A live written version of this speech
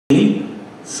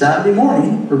Saturday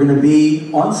morning, we're going to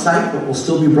be on site, but we'll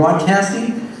still be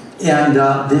broadcasting. And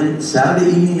then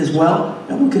Saturday evening as well.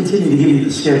 And we'll continue to give you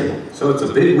the schedule. So it's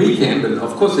a big weekend. And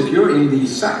of course, if you're in the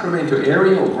Sacramento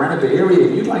area or Granite Bay area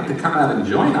and you'd like to come out and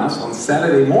join us on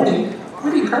Saturday morning,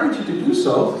 I'd encourage you to do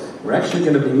so. We're actually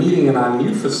going to be meeting in our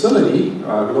new facility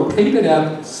located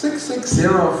at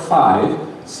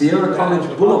 6605 Sierra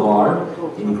College Boulevard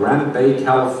in Granite Bay,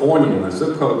 California. And the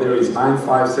zip code there is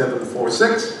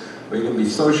 95746. We're going to be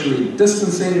socially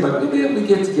distancing, but we'll be able to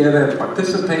get together and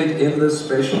participate in this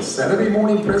special Saturday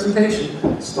morning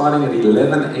presentation starting at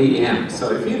 11 a.m.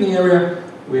 So if you're in the area,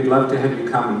 we'd love to have you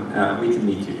come and we can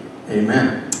meet you.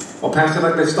 Amen. Well, Pastor,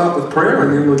 I'd like to start with prayer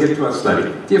and then we'll get to our study.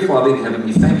 Dear Father in heaven,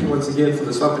 we thank you once again for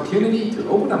this opportunity to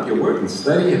open up your word and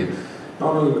study, and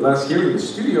not only with us here in the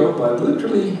studio, but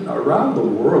literally around the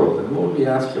world. And Lord, we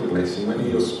ask your blessing. When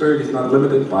your spirit is not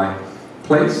limited by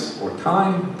place or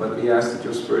time, but we ask that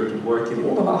your spirit would work in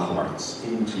all of our hearts.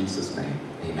 In Jesus' name,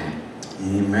 amen.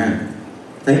 Amen.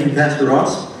 Thank you, Pastor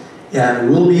Ross. And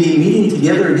we'll be meeting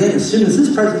together again as soon as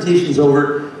this presentation is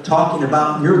over, talking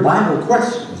about your Bible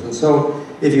questions. And so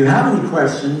if you have any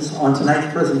questions on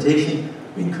tonight's presentation,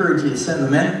 we encourage you to send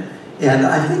them in. And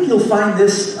I think you'll find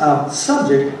this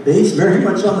subject, based very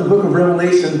much on the book of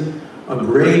Revelation, a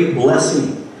great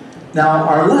blessing. Now,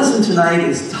 our lesson tonight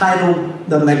is titled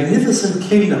The Magnificent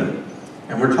Kingdom.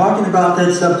 And we're talking about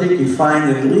that subject. You find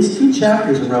in at least 2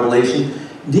 chapters in Revelation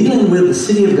dealing with the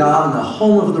city of God and the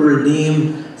home of the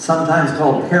redeemed, sometimes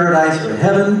called paradise or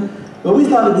heaven. But we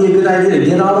thought it'd be a good idea to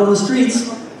get out on the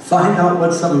streets, find out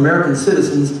what some American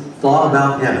citizens thought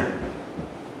about heaven.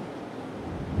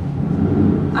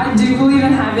 I do believe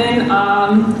in heaven.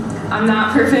 I'm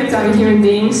not perfect. I'm a human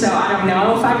being, so I don't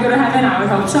know if I'd go to heaven. I would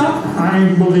hope so.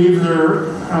 I believe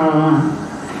there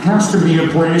has to be a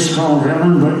place called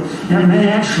heaven, but it may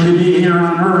actually be here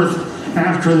on earth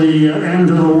after the end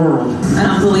of the world. I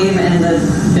don't believe in the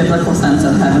biblical sense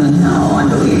of heaven and hell. I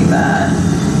believe that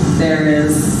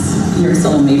your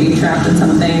soul may be trapped in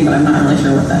something, but I'm not really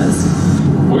sure what that is.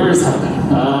 Where is heaven?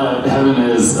 Heaven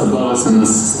is above us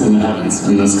in the heavens,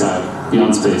 in the sky,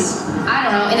 beyond space. I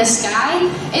don't know, in the sky?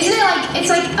 Isn't it like, it's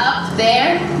like up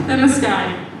there? In the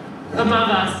sky, above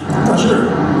us. Not sure.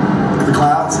 The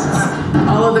clouds.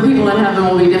 All of the people in heaven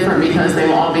will be different because they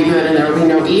will all be good and there will be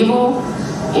no evil,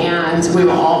 and we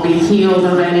will all be healed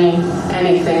of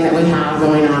anything that we have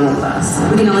going on with us.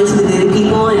 We can only see the good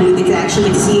people, and we actually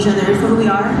get to see each other for who we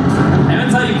are.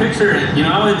 Heaven's how you picture it. You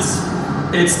know,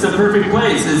 it's the perfect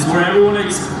place. It's where everyone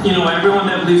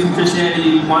that believes in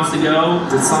Christianity wants to go.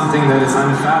 It's something that is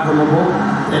unfathomable.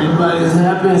 Everybody's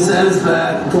happy and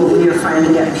satisfied. We are trying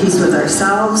to get peace with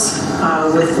ourselves,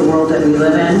 with the world that we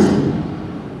live in.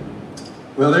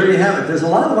 Well, there you have it. There's a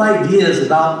lot of ideas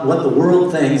about what the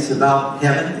world thinks about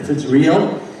heaven, if it's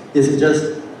real. Is it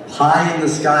just pie in the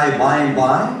sky by and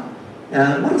by?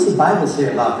 And what does the Bible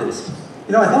say about this?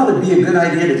 You know, I thought it'd be a good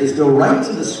idea to just go right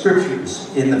to the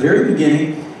scriptures in the very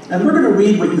beginning, and we're going to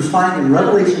read what you find in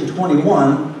Revelation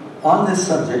 21 on this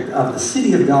subject of the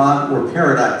city of God or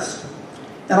paradise.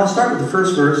 And I'll start with the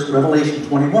first verse, Revelation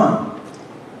 21.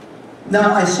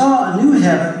 Now I saw a new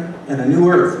heaven and a new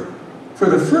earth, for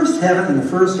the first heaven and the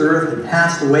first earth had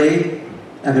passed away,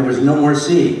 and there was no more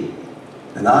sea.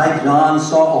 And I, John,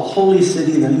 saw a holy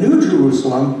city, the new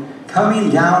Jerusalem,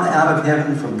 coming down out of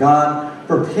heaven from God,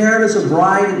 prepared as a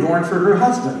bride adorned for her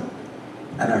husband.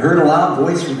 And I heard a loud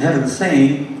voice from heaven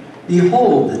saying,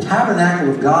 Behold, the tabernacle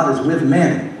of God is with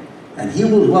men, and he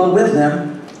will dwell with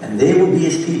them, and they will be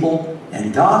his people,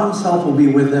 and God himself will be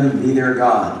with them and be their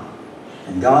God.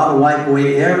 And God will wipe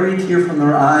away every tear from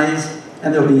their eyes,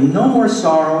 and there will be no more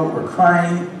sorrow or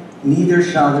crying, neither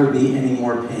shall there be any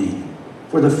more pain.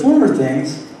 For the former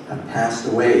things have passed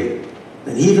away.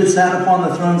 Then he that sat upon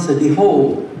the throne said,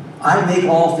 Behold, I make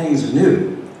all things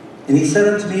new. And he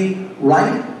said unto me,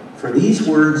 Write, for these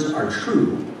words are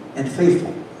true and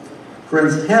faithful.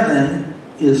 Friends, heaven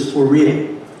is for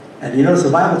real. And you notice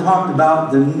the Bible talked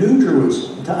about the New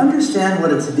Jerusalem. To understand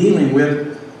what it's dealing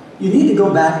with, you need to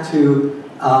go back to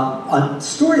a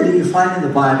story that you find in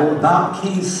the Bible about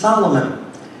King Solomon.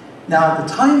 Now, at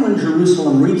the time when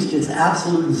Jerusalem reached its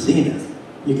absolute zenith,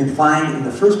 you can find in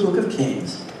the first book of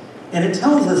Kings, and it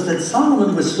tells us that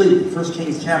Solomon was sleeping. 1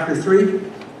 Kings chapter 3,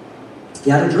 he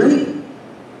had a dream.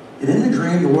 And in the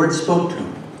dream, the Lord spoke to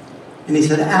him. And he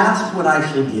said, Ask what I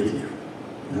shall give you.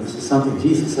 And this is something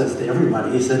Jesus says to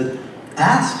everybody. He said,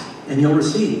 Ask and you'll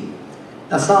receive.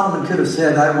 Now Solomon could have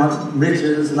said, I want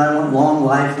riches, and I want long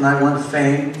life, and I want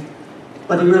fame.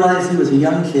 But he realized he was a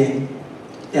young king,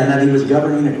 and that he was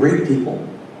governing a great people.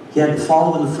 He had to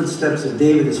follow in the footsteps of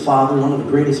David, his father, one of the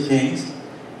greatest kings.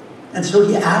 And so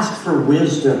he asked for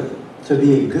wisdom to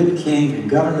be a good king and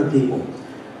govern the people.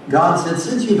 God said,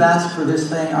 since you've asked for this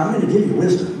thing, I'm going to give you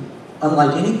wisdom,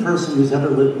 unlike any person who's ever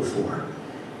lived before.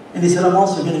 And he said, I'm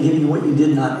also going to give you what you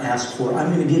did not ask for.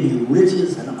 I'm going to give you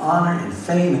riches and honor and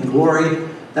fame and glory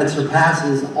that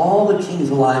surpasses all the kings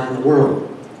alive in the world.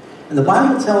 And the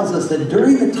Bible tells us that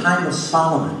during the time of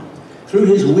Solomon, through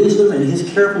his wisdom and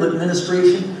his careful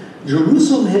administration,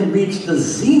 Jerusalem had reached the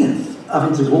zenith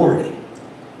of its glory.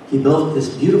 He built this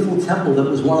beautiful temple that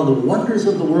was one of the wonders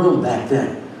of the world back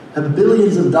then.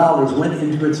 Billions of dollars went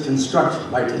into its construction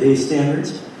by today's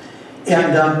standards.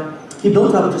 And he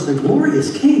built up just a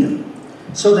glorious kingdom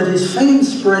so that his fame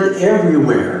spread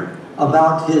everywhere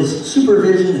about his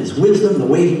supervision, his wisdom, the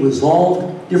way he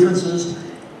resolved differences.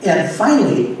 And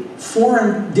finally,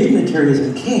 foreign dignitaries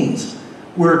and kings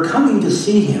were coming to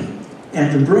see him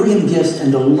and to bring him gifts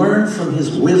and to learn from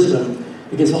his wisdom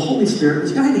because the Holy Spirit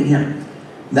was guiding him.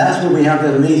 That's where we have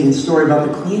that amazing story about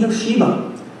the Queen of Sheba.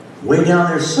 Way down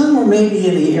there, somewhere maybe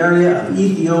in the area of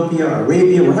Ethiopia or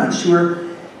Arabia, we're not sure.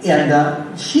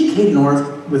 And she came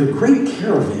north with a great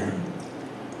caravan.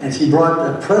 And she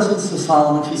brought presents to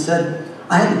Solomon. She said,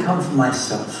 I had to come for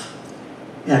myself.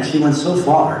 And she went so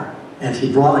far. And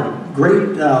she brought a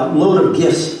great load of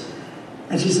gifts.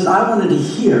 And she said, I wanted to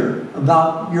hear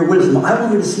about your wisdom. I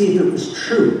wanted to see if it was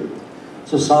true.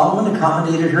 So Solomon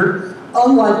accommodated her.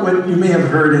 Unlike what you may have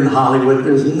heard in Hollywood,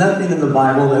 there's nothing in the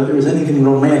Bible that there's anything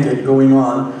romantic going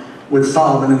on with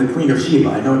Solomon and the Queen of Sheba.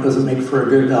 I know it doesn't make for a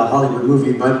good Hollywood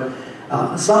movie, but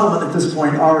Solomon at this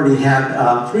point already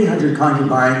had 300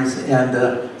 concubines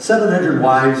and 700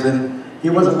 wives, and he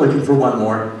wasn't looking for one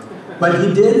more. But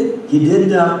he did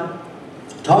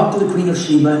talk to the Queen of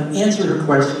Sheba, answer her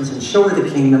questions, and show her the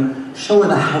kingdom, show her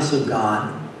the house of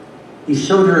God. He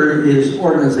showed her his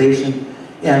organization.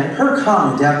 And her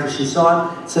comment after she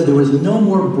saw it said there was no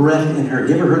more breath in her.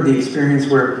 You ever heard the experience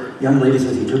where a young lady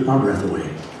says, he took my breath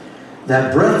away?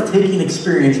 That breathtaking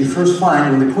experience you first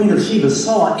find when the Queen of Sheba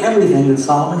saw everything that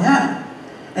Solomon had.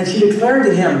 And she declared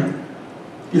to him,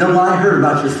 you know, when I heard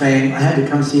about your fame, I had to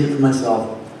come see it for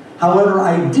myself. However,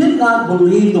 I did not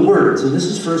believe the words, and this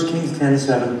is 1 Kings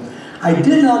 10:7. I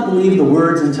did not believe the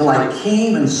words until I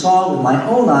came and saw with my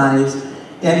own eyes,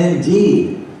 and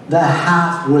indeed, the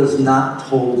half was not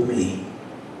told me.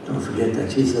 Don't forget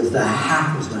that. She says, the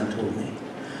half was not told me.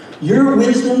 Your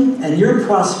wisdom and your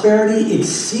prosperity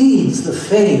exceeds the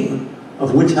fame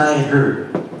of which I had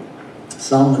heard.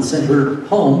 Solomon sent her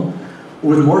home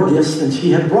with more gifts than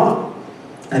she had brought.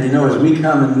 And you know, as we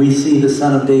come and we see the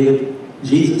son of David,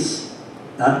 Jesus,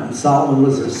 not Solomon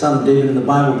was the son of David in the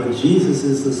Bible, but Jesus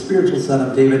is the spiritual son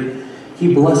of David.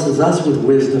 He blesses us with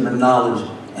wisdom and knowledge,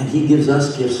 and he gives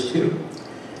us gifts too.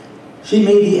 She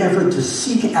made the effort to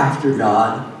seek after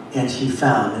God, and she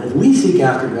found. And if we seek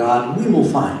after God, we will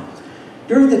find.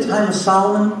 During the time of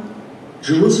Solomon,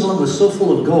 Jerusalem was so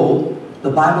full of gold,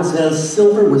 the Bible says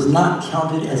silver was not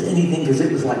counted as anything because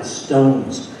it was like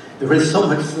stones. There was so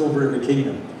much silver in the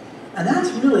kingdom. And that's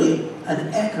really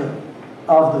an echo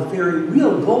of the very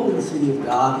real golden city of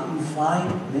God that you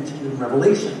find mentioned in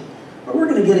Revelation. But we're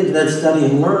going to get into that study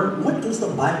and learn, what does the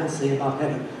Bible say about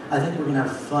heaven? I think we're going to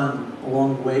have fun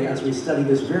along the way as we study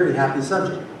this very happy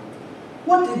subject.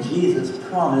 What did Jesus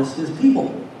promise his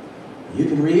people? You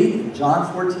can read in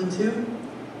John 14:2.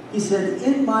 He said,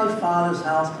 in my Father's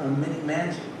house are many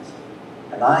mansions,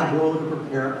 and I go to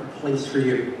prepare a place for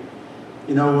you.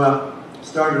 You know,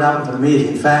 started out with an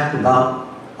amazing fact about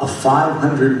a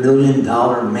 $500 million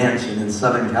mansion in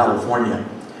Southern California.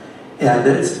 And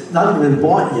it's not even been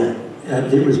bought yet.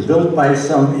 It was built by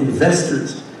some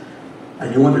investors.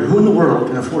 And you wonder, who in the world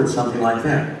can afford something like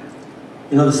that?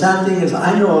 You know, the sad thing is,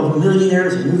 I know of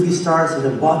millionaires and movie stars that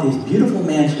have bought these beautiful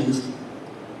mansions,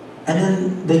 and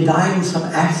then they die in some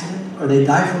accident, or they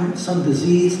die from some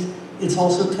disease. It's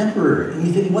also temporary. And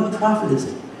you think, what profit is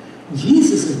it?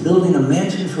 Jesus is building a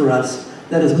mansion for us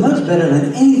that is much better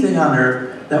than anything on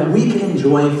earth that we can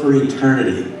enjoy for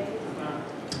eternity.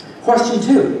 Question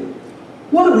 2.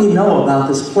 What do we know about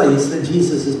this place that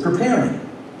Jesus is preparing?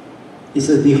 He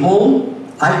says,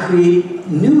 behold, I create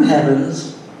new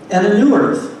heavens and a new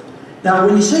earth. Now,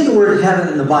 when you say the word heaven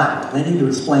in the Bible, and I need to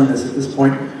explain this at this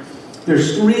point,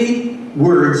 there's 3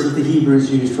 words that the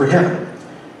Hebrews use for heaven.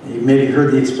 You maybe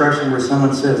heard the expression where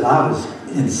someone says, I was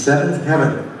in 7th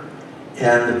heaven.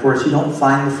 And of course, you don't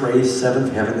find the phrase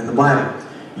 7th heaven in the Bible.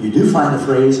 You do find the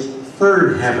phrase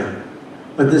 3rd heaven.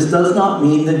 But this does not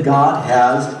mean that God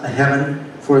has a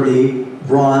heaven for the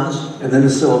bronze and then the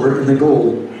silver and the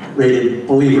gold rated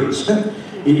believers.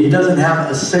 He doesn't have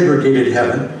a segregated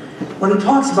heaven. When it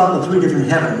talks about the 3 different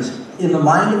heavens, in the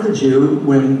mind of the Jew,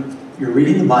 when you're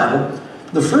reading the Bible,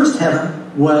 the first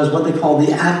heaven was what they call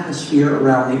the atmosphere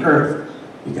around the earth.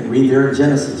 You can read there in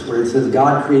Genesis where it says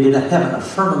God created a heaven, a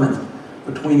firmament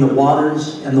between the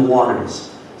waters and the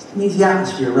waters. It means the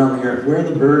atmosphere around the earth, where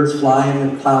the birds fly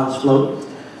and the clouds float.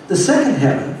 The second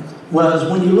heaven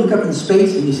was when you look up in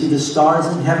space and you see the stars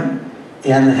in heaven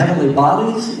and the heavenly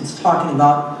bodies. It's talking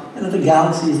about, the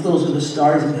galaxies, those are the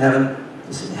stars in heaven,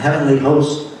 this heavenly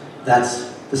host. That's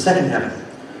the second heaven.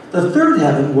 The third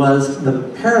heaven was the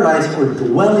paradise or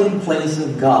dwelling place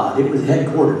of God. It was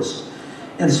headquarters.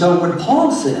 And so when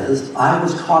Paul says, I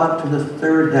was caught up to the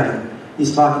third heaven,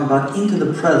 he's talking about into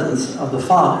the presence of the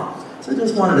Father. So I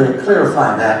just wanted to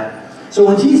clarify that. So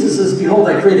when Jesus says, behold,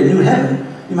 I create a new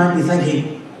heaven, you might be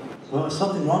thinking, well, is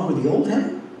something wrong with the old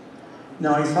heaven?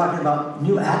 No, he's talking about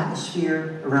new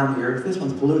atmosphere around the earth. This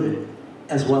one's polluted,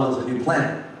 as well as a new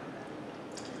planet.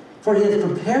 For he has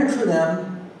prepared for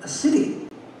them a city.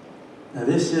 Now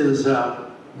this is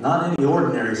not any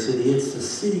ordinary city. It's the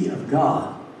city of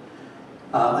God.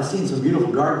 I've seen some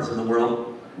beautiful gardens in the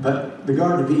world, but the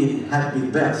Garden of Eden had to be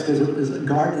the best because it was a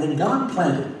garden that God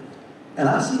planted. And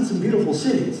I've seen some beautiful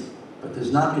cities, but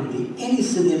there's not going to be any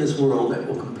city in this world that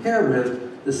will compare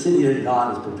with the city that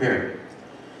God has prepared.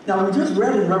 Now, we just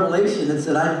read in Revelation that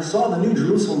said, I saw the New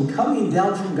Jerusalem coming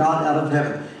down from God out of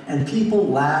heaven. And people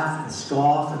laugh and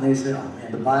scoff, and they say, oh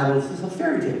man, the Bible is a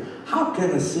fairy tale. How can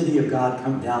a city of God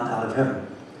come down out of heaven?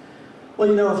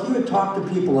 Well, if you had talked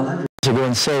to people 100 years ago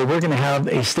and say, we're going to have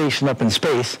a station up in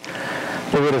space,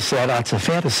 they would have said, oh, it's a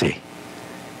fantasy.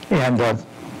 And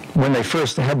when they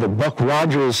first had the Buck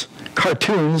Rogers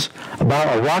cartoons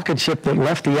about a rocket ship that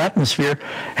left the atmosphere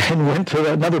and went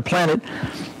to another planet,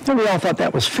 and we all thought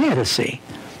that was fantasy.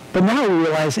 But now we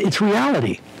realize it's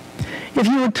reality. If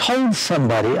you had told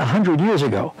somebody 100 years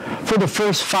ago, for the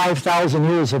first 5,000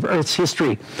 years of Earth's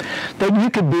history, that you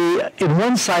could be in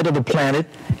one side of the planet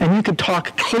and you could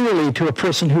talk clearly to a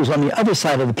person who's on the other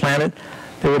side of the planet,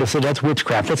 they would have said, that's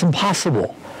witchcraft, that's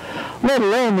impossible. Let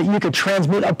alone that you could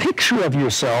transmit a picture of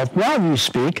yourself while you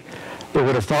speak, they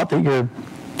would have thought that your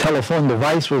telephone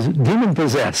device was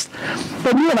demon-possessed.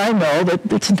 But you and I know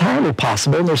that it's entirely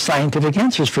possible, and there's scientific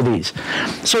answers for these.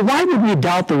 So why would we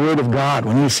doubt the Word of God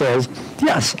when he says,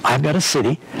 yes, I've got a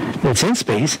city that's in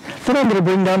space that I'm going to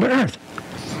bring down to Earth?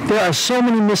 There are so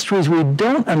many mysteries we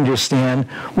don't understand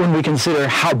when we consider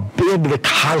how big the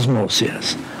cosmos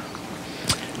is.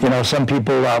 Some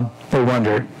people, they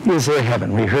wonder, is there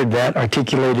heaven? We heard that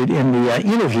articulated in the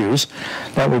interviews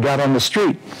that we got on the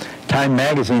street. Time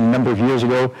magazine a number of years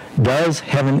ago, does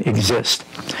heaven exist?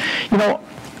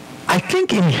 I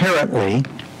think inherently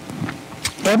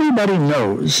everybody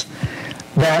knows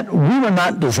that we were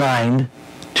not designed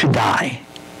to die.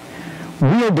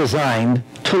 We are designed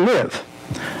to live.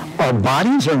 Our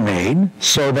bodies are made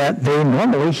so that they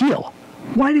normally heal.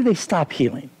 Why do they stop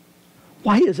healing?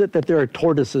 Why is it that there are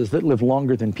tortoises that live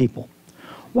longer than people?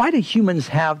 Why do humans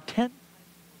have 10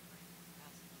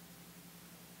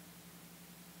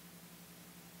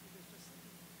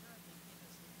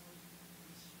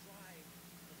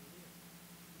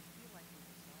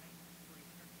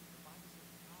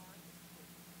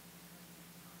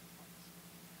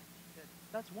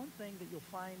 That's one thing that you'll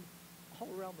find all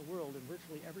around the world in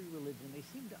virtually every religion. They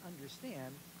seem to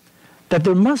understand that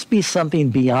there must be something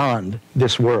beyond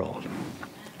this world.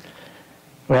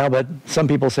 Well, but some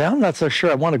people say, I'm not so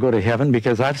sure I want to go to heaven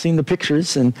because I've seen the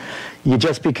pictures, and you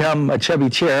just become a chubby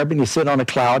cherub and you sit on a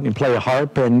cloud and you play a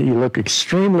harp and you look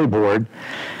extremely bored.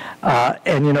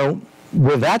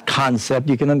 With that concept,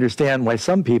 you can understand why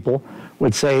some people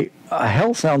would say,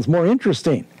 hell sounds more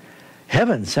interesting.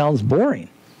 Heaven sounds boring.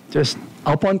 Just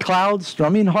up on clouds,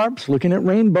 strumming harps, looking at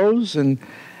rainbows, and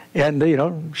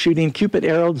shooting Cupid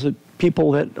arrows at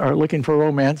people that are looking for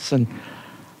romance. And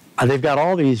they've got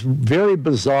all these very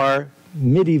bizarre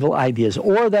medieval ideas.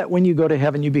 Or that when you go to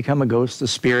heaven, you become a ghost, a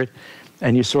spirit,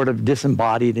 and you're sort of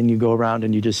disembodied, and you go around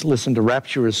and you just listen to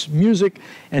rapturous music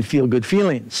and feel good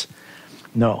feelings.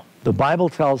 No, the Bible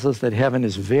tells us that heaven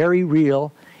is very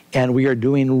real, and we are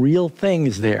doing real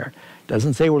things there. It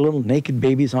doesn't say we're little naked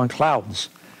babies on clouds.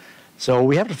 So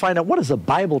we have to find out, what does the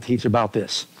Bible teach about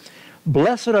this?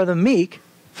 Blessed are the meek,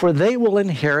 for they will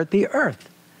inherit the earth.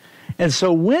 And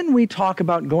so when we talk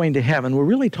about going to heaven, we're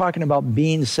really talking about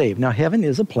being saved. Now, heaven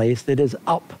is a place that is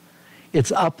up.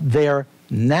 It's up there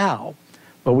now.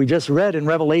 But we just read in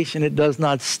Revelation, it does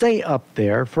not stay up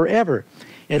there forever.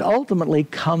 It ultimately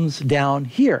comes down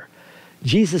here.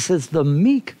 Jesus says the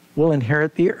meek will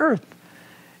inherit the earth.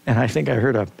 And I think I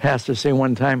heard a pastor say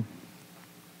one time,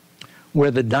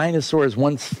 where the dinosaurs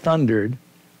once thundered,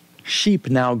 sheep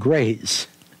now graze.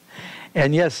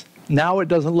 And yes, Now it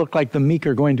doesn't look like the meek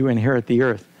are going to inherit the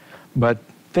earth, but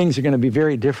things are going to be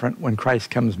very different when Christ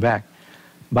comes back.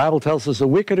 The Bible tells us the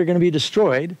wicked are going to be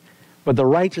destroyed, but the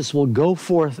righteous will go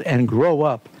forth and grow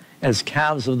up as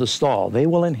calves of the stall. They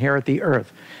will inherit the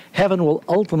earth. Heaven will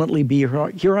ultimately be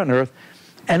here on earth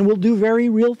and will do very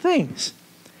real things.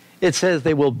 It says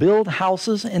they will build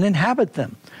houses and inhabit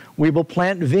them. We will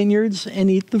plant vineyards and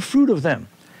eat the fruit of them.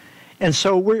 And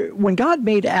so when God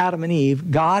made Adam and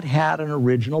Eve, God had an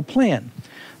original plan.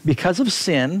 Because of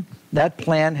sin, that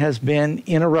plan has been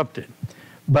interrupted.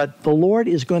 But the Lord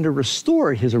is going to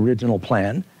restore his original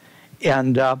plan,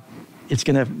 and it's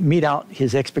going to meet out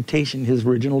his expectation, his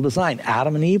original design.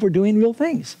 Adam and Eve were doing real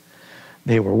things.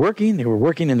 They were working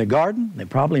in the garden. They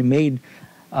probably made,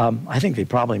 I think they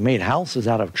probably made houses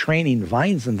out of training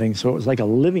vines and things, so it was like a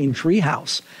living tree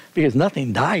house, because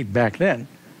nothing died back then.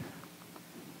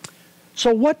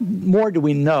 So what more do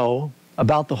we know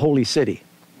about the holy city?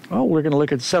 Well, we're going to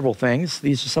look at several things.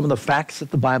 These are some of the facts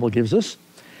that the Bible gives us.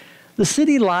 The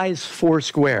city lies 4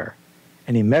 square,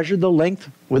 and he measured the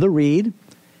length with a reed,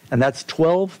 and that's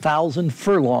 12,000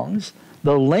 furlongs.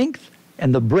 The length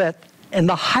and the breadth and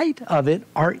the height of it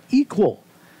are equal.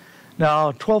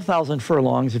 Now, 12,000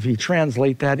 furlongs, if you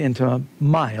translate that into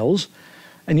miles,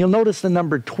 and you'll notice the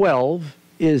number 12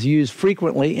 is used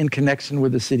frequently in connection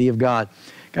with the city of God.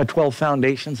 Got 12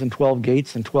 foundations and 12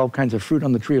 gates and 12 kinds of fruit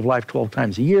on the tree of life 12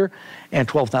 times a year, and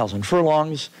 12,000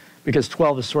 furlongs, because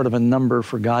 12 is sort of a number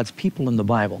for God's people in the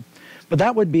Bible. But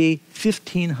that would be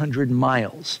 1,500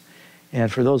 miles.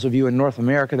 And for those of you in North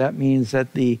America, that means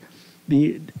that the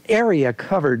area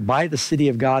covered by the city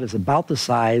of God is about the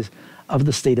size of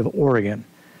the state of Oregon.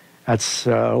 That's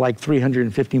like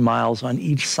 350 miles on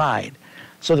each side.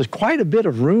 So there's quite a bit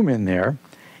of room in there,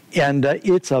 and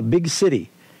it's a big city.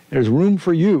 There's room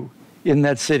for you in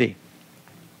that city.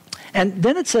 And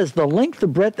then it says the length, the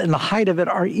breadth, and the height of it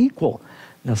are equal.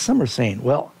 Now some are saying,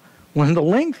 well, when the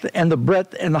length and the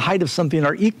breadth and the height of something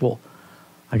are equal,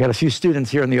 I got a few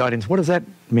students here in the audience, what does that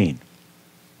mean?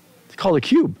 It's called a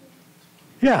cube.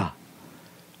 Yeah.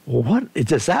 Well, what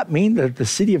does that mean, that the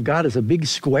city of God is a big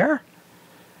square?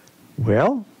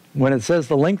 Well, when it says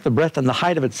the length, the breadth, and the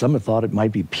height of it, some have thought it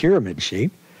might be pyramid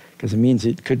shaped, because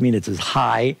it could mean it's as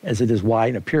high as it is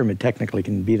wide. A pyramid technically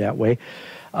can be that way.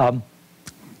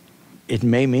 It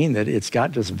may mean that it's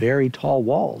got just very tall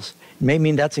walls. It may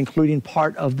mean that's including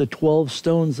part of the 12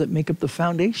 stones that make up the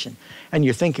foundation. And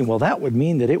you're thinking, well, that would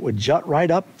mean that it would jut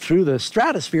right up through the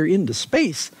stratosphere into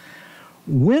space.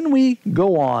 When we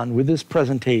go on with this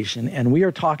presentation and we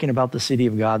are talking about the city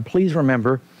of God, please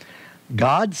remember,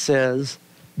 God says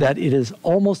that it is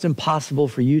almost impossible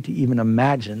for you to even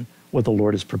imagine what the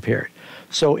Lord has prepared.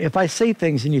 So if I say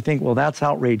things and you think, well, that's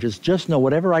outrageous, just know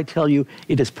whatever I tell you,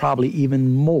 it is probably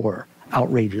even more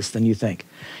outrageous than you think.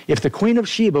 If the Queen of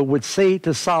Sheba would say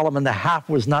to Solomon, the half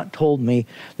was not told me,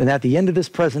 then at the end of this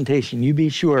presentation, you be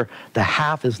sure the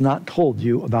half is not told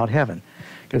you about heaven.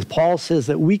 Because Paul says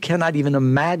that we cannot even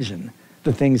imagine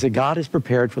the things that God has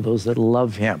prepared for those that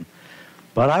love him.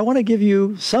 But I want to give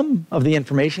you some of the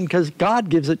information because God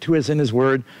gives it to us in his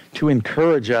word to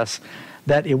encourage us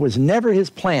that it was never his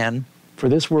plan for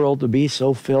this world to be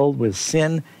so filled with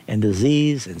sin and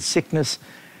disease and sickness.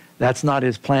 That's not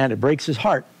his plan. It breaks his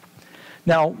heart.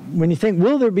 Now, when you think,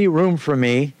 will there be room for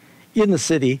me in the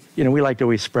city? You know, we like to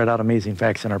always spread out amazing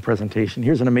facts in our presentation.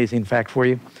 Here's an amazing fact for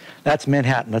you. That's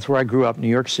Manhattan. That's where I grew up, New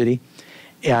York City.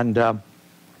 And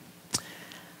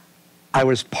I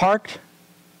was parked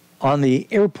on the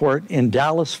airport in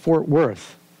Dallas, Fort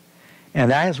Worth.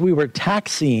 And as we were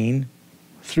taxiing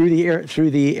through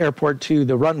the airport to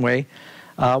the runway,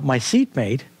 my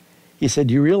seatmate, he said,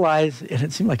 do you realize, and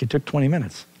it seemed like it took 20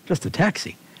 minutes, just a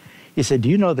taxi. He said, do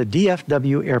you know the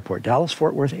DFW airport,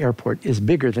 Dallas-Fort Worth Airport, is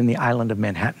bigger than the island of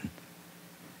Manhattan?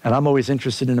 And I'm always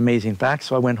interested in amazing facts,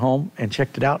 so I went home and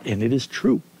checked it out, and it is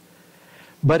true.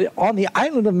 But on the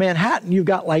island of Manhattan, you've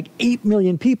got like 8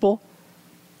 million people,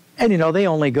 and you know, they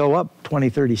only go up 20,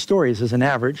 30 stories as an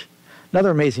average.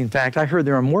 Another amazing fact, I heard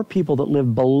there are more people that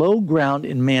live below ground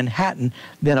in Manhattan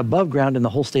than above ground in the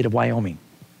whole state of Wyoming.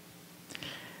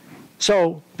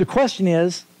 So the question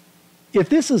is, if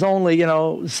this is only,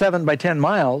 7 by 10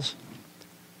 miles,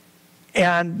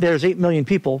 and there's 8 million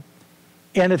people,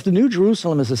 and if the New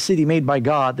Jerusalem is a city made by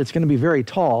God that's going to be very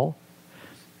tall,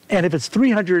 and if it's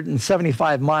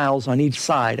 375 miles on each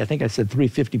side, I think I said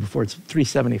 350 before, it's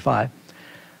 375,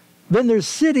 then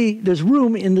there's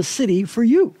room in the city for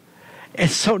you. And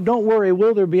so don't worry,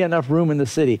 will there be enough room in the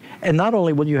city? And not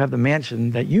only will you have the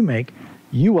mansion that you make,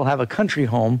 you will have a country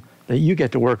home that you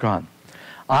get to work on.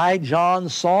 I, John,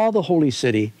 saw the holy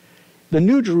city the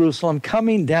New Jerusalem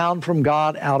coming down from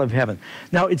God out of heaven.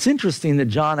 Now, it's interesting that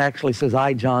John actually says,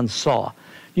 I, John, saw.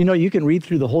 You know, you can read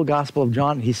through the whole Gospel of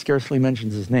John, and he scarcely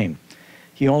mentions his name.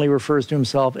 He only refers to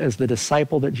himself as the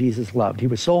disciple that Jesus loved. He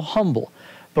was so humble.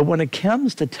 But when it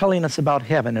comes to telling us about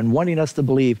heaven and wanting us to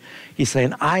believe, he's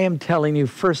saying, I am telling you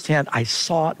firsthand, I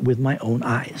saw it with my own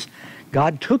eyes.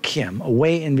 God took him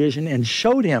away in vision and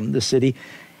showed him the city,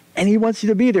 and he wants you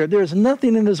to be there. There's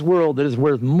nothing in this world that is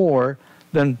worth more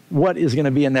than what is going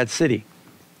to be in that city.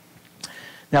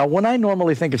 Now, when I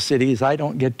normally think of cities, I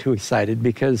don't get too excited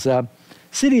because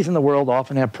cities in the world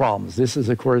often have problems. This is,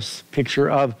 of course, a picture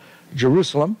of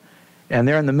Jerusalem. And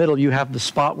there in the middle, you have the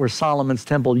spot where Solomon's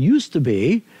temple used to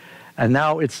be. And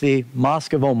now it's the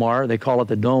Mosque of Omar. They call it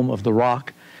the Dome of the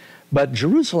Rock. But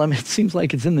Jerusalem, it seems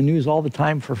like it's in the news all the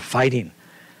time for fighting.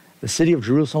 The city of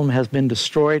Jerusalem has been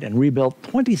destroyed and rebuilt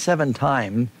 27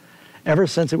 times ever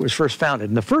since it was first founded.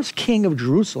 And the first king of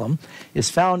Jerusalem is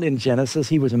found in Genesis.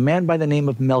 He was a man by the name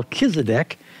of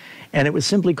Melchizedek, and it was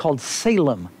simply called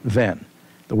Salem then.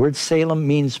 The word Salem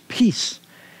means peace.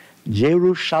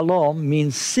 Jerusalem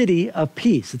means city of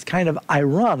peace. It's kind of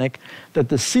ironic that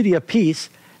the city of peace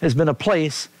has been a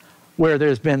place where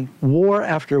there's been war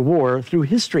after war through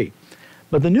history.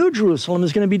 But the New Jerusalem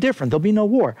is going to be different. There'll be no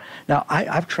war. Now,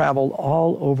 I've traveled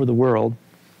all over the world,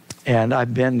 and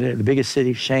I've been to the biggest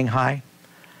cities, Shanghai,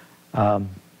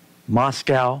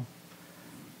 Moscow.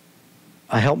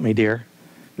 Help me, dear.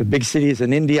 The big cities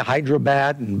in India,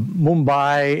 Hyderabad, and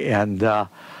Mumbai, and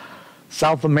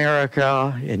South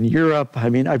America, and Europe. I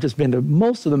mean, I've just been to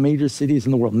most of the major cities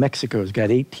in the world. Mexico's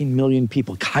got 18 million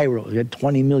people. Cairo's got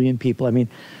 20 million people. I mean,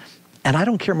 and I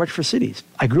don't care much for cities.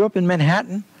 I grew up in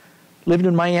Manhattan, lived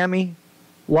in Miami,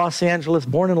 Los Angeles,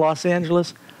 born in Los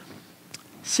Angeles.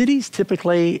 Cities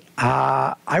typically,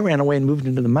 I ran away and moved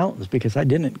into the mountains because I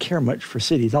didn't care much for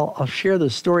cities. I'll share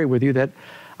this story with you that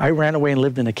I ran away and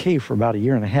lived in a cave for about a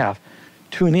year and a half.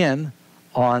 Tune in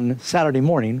on Saturday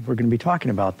morning. We're going to be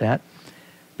talking about that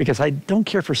because I don't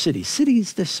care for cities.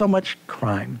 Cities, there's so much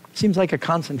crime. Seems like a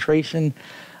concentration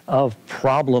of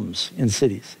problems in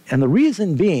cities. And the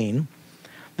reason being,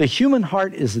 the human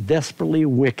heart is desperately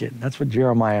wicked. That's what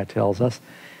Jeremiah tells us.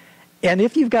 And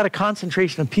if you've got a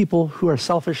concentration of people who are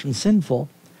selfish and sinful,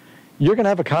 you're going to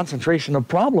have a concentration of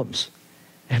problems.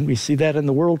 And we see that in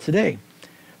the world today.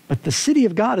 But the city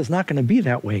of God is not going to be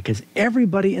that way because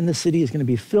everybody in the city is going to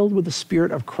be filled with the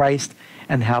Spirit of Christ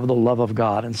and have the love of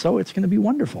God. And so it's going to be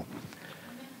wonderful.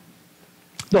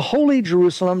 The holy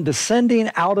Jerusalem,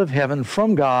 descending out of heaven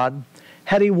from God,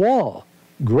 had a wall,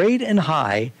 great and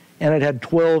high, and it had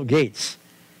 12 gates.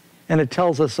 And it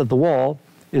tells us that the wall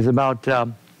is about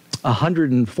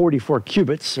 144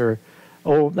 cubits, or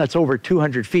that's over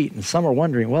 200 feet. And some are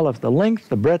wondering, well, if the length,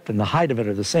 the breadth, and the height of it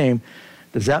are the same,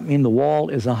 does that mean the wall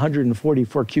is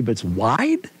 144 cubits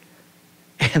wide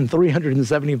and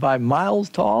 375 miles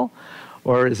tall?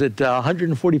 Or is it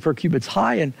 144 cubits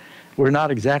high? And we're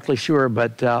not exactly sure,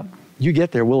 but you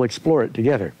get there, we'll explore it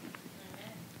together.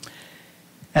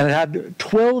 And it had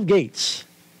 12 gates.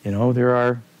 You know,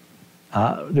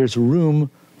 there's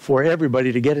room for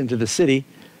everybody to get into the city.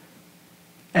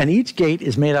 And each gate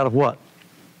is made out of what?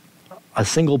 A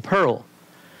single pearl.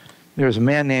 There's a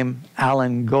man named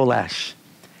Alan Golash,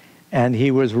 and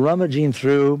he was rummaging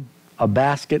through a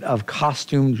basket of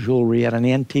costume jewelry at an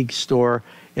antique store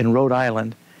in Rhode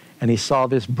Island, and he saw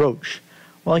this brooch.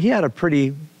 Well, he had a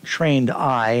pretty trained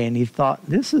eye, and he thought,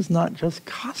 this is not just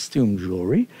costume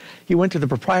jewelry. He went to the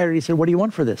proprietor, he said, what do you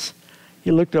want for this?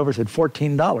 He looked over and said,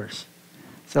 $14. He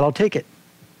said, I'll take it.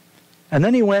 And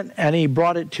then he went and he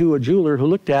brought it to a jeweler who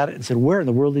looked at it and said, where in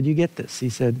the world did you get this? He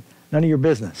said, none of your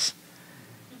business.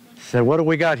 He said, what do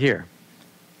we got here?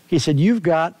 He said, you've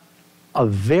got a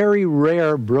very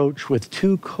rare brooch with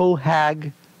 2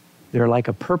 Kohag, they're like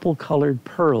a purple-colored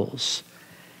pearls.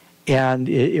 And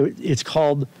it's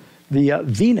called the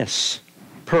Venus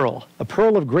pearl, a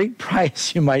pearl of great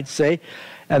price, you might say.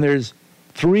 And there's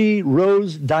 3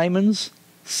 rose diamonds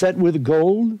set with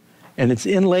gold, and it's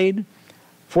inlaid.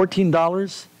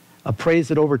 $14, appraised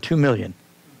at over $2 million.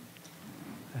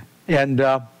 And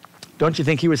don't you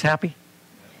think he was happy?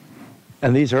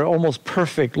 And these are almost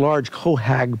perfect large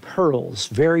Kohag pearls,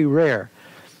 very rare.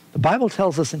 The Bible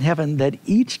tells us in heaven that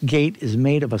each gate is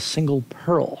made of a single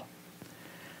pearl.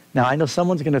 Now, I know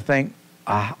someone's going to think,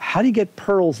 how do you get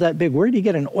pearls that big? Where do you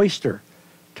get an oyster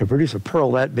to produce a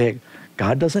pearl that big?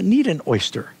 God doesn't need an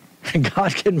oyster.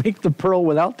 God can make the pearl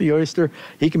without the oyster.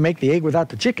 He can make the egg without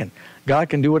the chicken. God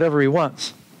can do whatever he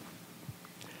wants.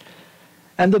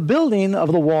 And the building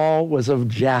of the wall was of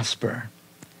jasper.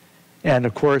 And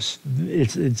of course,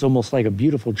 it's almost like a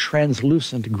beautiful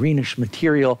translucent greenish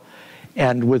material.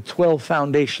 and with 12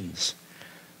 foundations.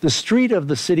 The street of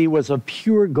the city was of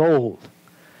pure gold.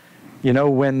 You know,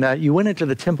 when you went into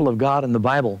the temple of God in the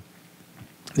Bible,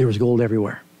 there was gold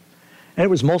everywhere. And it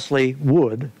was mostly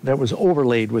wood that was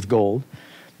overlaid with gold.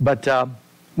 But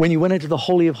when you went into the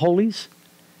Holy of Holies,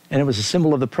 and it was a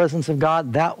symbol of the presence of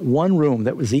God, that one room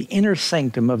that was the inner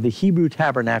sanctum of the Hebrew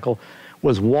tabernacle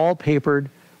was wallpapered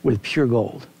with pure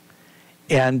gold.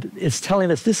 And it's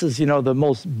telling us this is, you know, the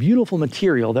most beautiful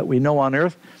material that we know on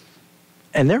earth.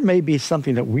 And there may be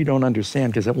something that we don't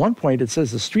understand, because at one point it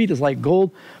says the street is like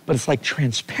gold, but it's like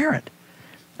transparent.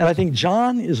 And I think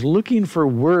John is looking for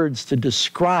words to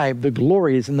describe the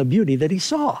glories and the beauty that he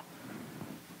saw.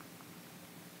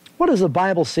 What does the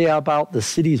Bible say about the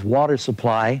city's water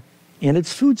supply and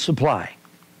its food supply?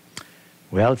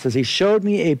 Well, it says, he showed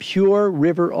me a pure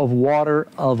river of water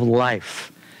of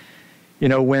life. You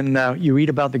know, when you read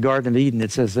about the Garden of Eden,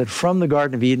 it says that from the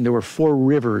Garden of Eden there were 4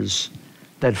 rivers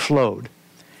that flowed.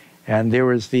 And there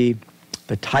was the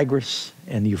Tigris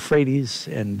and the Euphrates,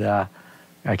 and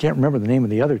I can't remember the name of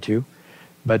the other 2,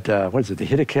 but what is it, the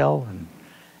Hiddekel?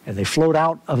 And they flowed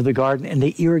out of the garden and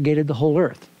they irrigated the whole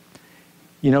earth.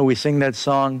 You know, we sing that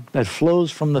song that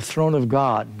flows from the throne of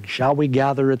God. Shall we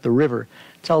gather at the river?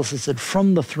 It tells us that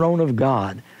from the throne of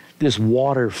God, this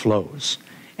water flows.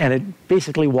 And it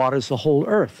basically waters the whole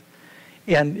earth.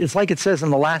 And it's like it says in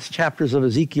the last chapters of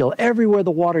Ezekiel, everywhere the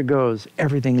water goes,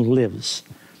 everything lives.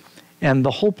 And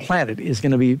the whole planet is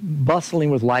going to be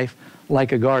bustling with life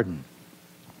like a garden.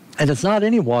 And it's not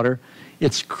any water,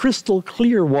 it's crystal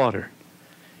clear water.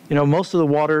 You know, most of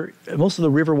the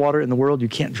river water in the world you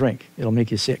can't drink. It'll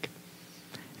make you sick.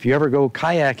 If you ever go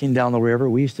kayaking down the river,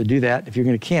 we used to do that. If you're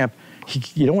going to camp,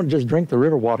 you don't want to just drink the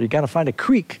river water. You got to find a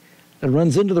creek that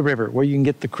runs into the river where you can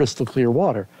get the crystal clear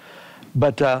water.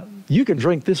 But you can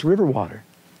drink this river water.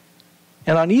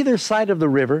 And on either side of the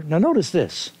river, now notice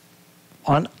this,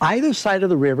 on either side of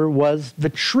the river was the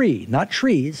tree, not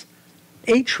trees,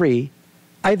 a tree,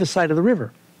 either side of the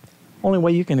river. Only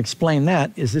way you can explain that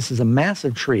is this is a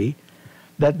massive tree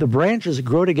that the branches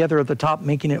grow together at the top,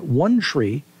 making it one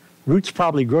tree. Roots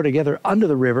probably grow together under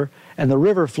the river, and the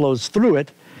river flows through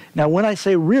it. Now, when I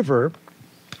say river,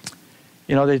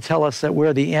 you know, they tell us that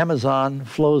where the Amazon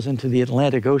flows into the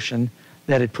Atlantic Ocean,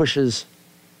 that it pushes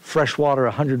fresh water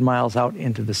 100 miles out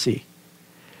into the sea.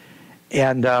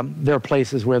 And there are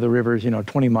places where the river is,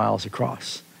 20 miles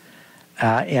across.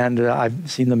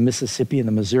 I've seen the Mississippi and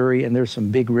the Missouri, and there's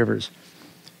some big rivers.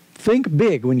 Think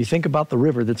big when you think about the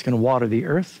river that's going to water the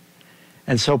earth.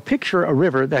 And so picture a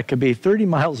river that could be 30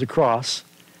 miles across,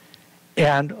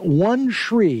 and one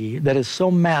tree that is so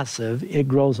massive, it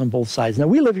grows on both sides. Now,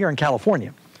 we live here in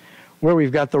California, where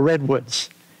we've got the redwoods.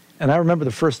 And I remember the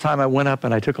first time I went up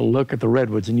and I took a look at the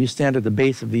redwoods, and you stand at the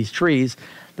base of these trees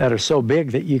that are so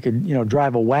big that you could,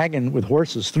 drive a wagon with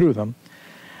horses through them.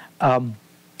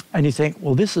 And you think,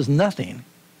 well, this is nothing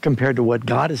compared to what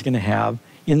God is going to have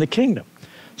in the kingdom.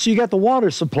 So you got the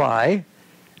water supply,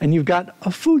 and you've got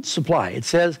a food supply. It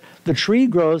says the tree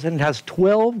grows and it has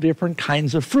 12 different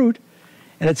kinds of fruit.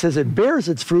 And it says it bears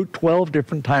its fruit 12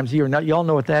 different times a year. Now, you all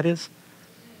know what that is?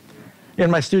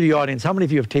 In my studio audience, how many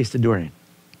of you have tasted durian?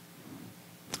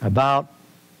 About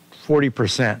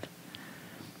 40%.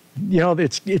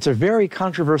 It's a very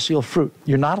controversial fruit.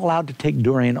 You're not allowed to take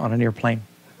durian on an airplane.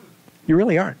 You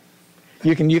really aren't.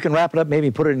 You can wrap it up,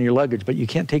 maybe put it in your luggage, but you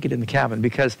can't take it in the cabin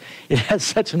because it has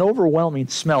such an overwhelming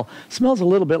smell. It smells a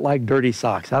little bit like dirty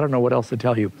socks. I don't know what else to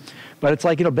tell you. But it's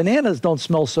like, bananas don't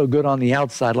smell so good on the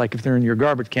outside like if they're in your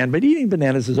garbage can, but eating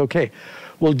bananas is okay.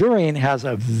 Well, durian has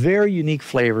a very unique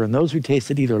flavor, and those who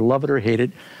taste it either love it or hate it.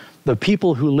 The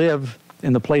people who live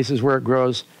in the places where it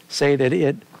grows say that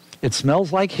it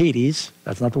smells like Hades.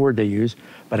 That's not the word they use,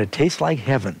 but it tastes like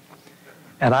heaven.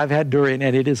 And I've had durian,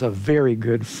 and it is a very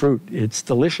good fruit. It's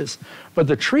delicious. But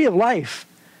the tree of life,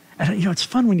 and it's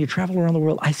fun when you travel around the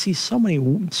world. I see so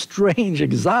many strange,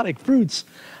 exotic fruits.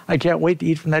 I can't wait to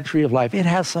eat from that tree of life. It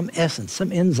has some essence,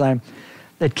 some enzyme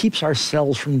that keeps our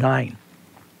cells from dying,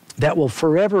 that will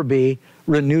forever be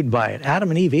renewed by it. Adam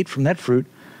and Eve ate from that fruit.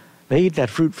 They ate that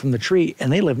fruit from the tree,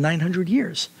 and they lived 900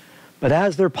 years. But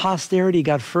as their posterity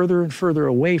got further and further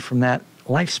away from that,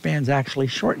 lifespans actually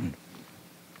shortened.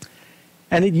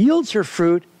 And it yields her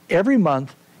fruit every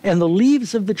month, and the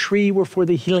leaves of the tree were for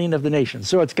the healing of the nation.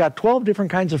 So it's got 12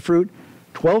 different kinds of fruit,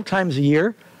 12 times a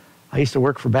year. I used to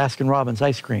work for Baskin-Robbins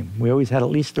ice cream. We always had at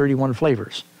least 31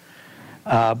 flavors.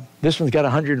 This one's got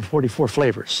 144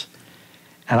 flavors.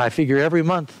 And I figure every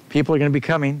month people are going to be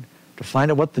coming to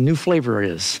find out what the new flavor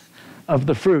is of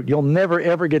the fruit. You'll never,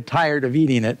 ever get tired of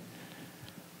eating it.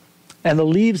 And the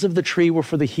leaves of the tree were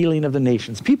for the healing of the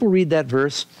nations. People read that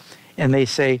verse, And they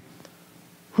say,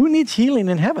 who needs healing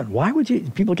in heaven? Why would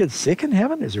people get sick in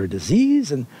heaven? Is there a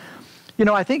disease? And,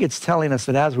 I think it's telling us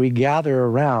that as we gather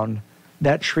around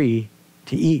that tree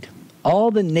to eat,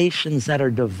 all the nations that are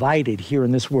divided here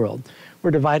in this world, we're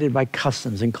divided by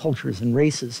customs and cultures and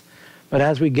races. But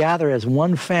as we gather as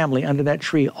one family under that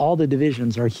tree, all the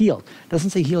divisions are healed. It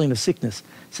doesn't say healing of sickness.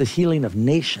 It says healing of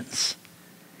nations.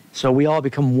 So we all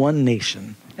become one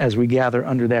nation as we gather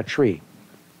under that tree.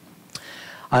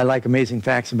 I like amazing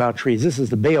facts about trees. This is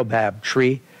the baobab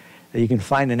tree that you can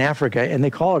find in Africa, and they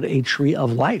call it a tree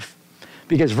of life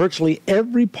because virtually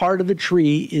every part of the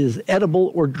tree is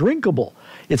edible or drinkable.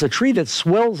 It's a tree that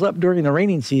swells up during the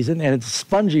raining season, and its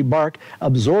spongy bark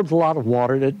absorbs a lot of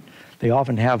water. That they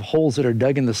often have holes that are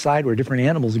dug in the side where different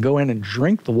animals go in and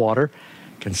drink the water.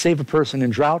 Can save a person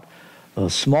in drought. The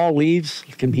small leaves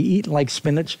can be eaten like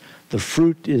spinach. The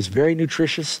fruit is very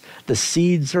nutritious. The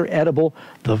seeds are edible.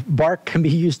 The bark can be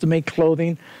used to make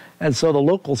clothing. And so the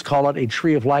locals call it a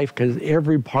tree of life because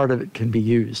every part of it can be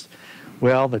used.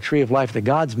 Well, the tree of life that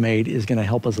God's made is going to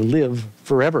help us live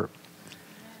forever.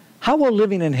 How will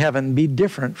living in heaven be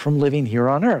different from living here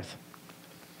on earth?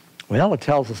 Well, it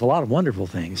tells us a lot of wonderful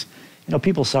things.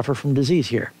 People suffer from disease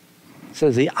here. It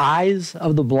says the eyes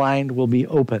of the blind will be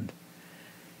opened.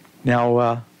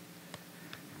 Now,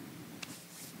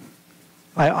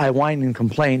 I whine and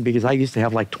complain because I used to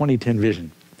have like 20/10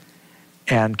 vision.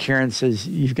 And Karen says,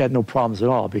 you've got no problems at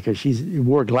all because she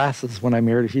wore glasses when I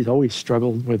married her. She's always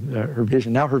struggled with her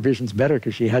vision. Now her vision's better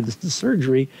because she had this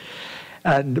surgery.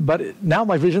 But now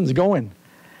my vision's going.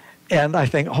 And I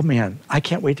think, oh man, I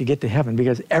can't wait to get to heaven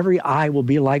because every eye will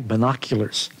be like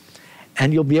binoculars.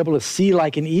 And you'll be able to see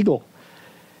like an eagle.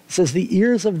 It says the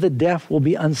ears of the deaf will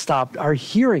be unstopped. Our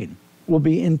hearing will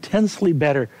be intensely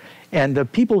better. And the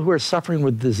people who are suffering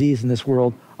with disease in this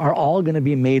world are all going to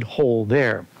be made whole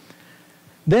there.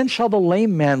 Then shall the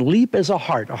lame man leap as a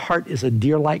hart. A hart is a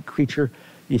deer-like creature.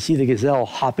 You see the gazelle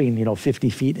hopping, 50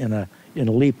 feet in a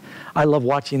leap. I love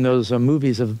watching those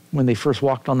movies of when they first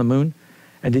walked on the moon.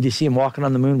 And did you see them walking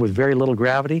on the moon with very little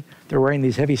gravity? They're wearing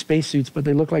these heavy spacesuits, but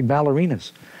they look like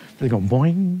ballerinas. They go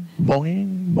boing,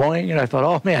 boing, boing. And I thought,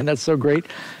 oh man, that's so great.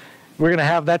 We're going to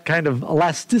have that kind of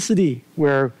elasticity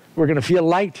where we're going to feel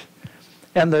light.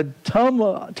 And the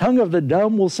tongue of the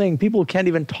dumb will sing. People who can't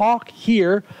even talk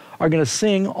here are going to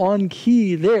sing on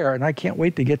key there. And I can't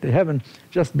wait to get to heaven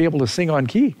just to be able to sing on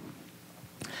key.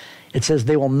 It says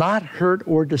they will not hurt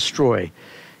or destroy.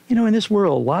 In this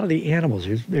world, a lot of the animals,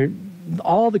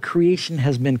 all the creation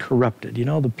has been corrupted.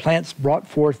 The plants brought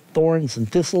forth thorns and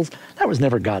thistles. That was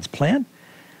never God's plan.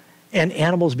 And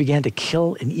animals began to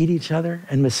kill and eat each other.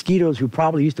 And mosquitoes who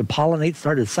probably used to pollinate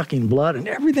started sucking blood. And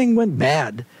everything went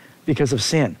bad because of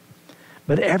sin.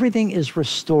 But everything is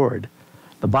restored.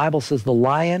 The Bible says the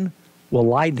lion will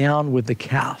lie down with the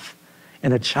calf,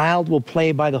 and a child will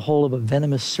play by the hole of a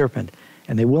venomous serpent,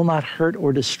 and they will not hurt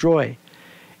or destroy.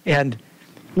 And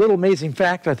little amazing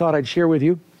fact I thought I'd share with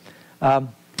you.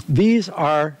 These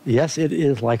are, yes, it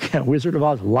is like a Wizard of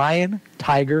Oz, lion,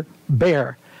 tiger,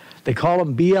 bear. They call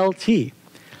them BLT.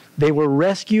 They were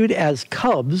rescued as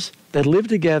cubs that lived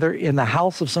together in the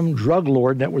house of some drug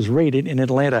lord that was raided in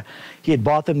Atlanta. He had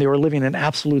bought them. They were living in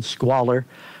absolute squalor.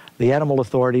 The animal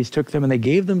authorities took them and they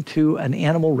gave them to an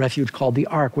animal refuge called the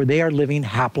Ark, where they are living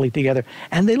happily together.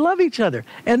 And they love each other,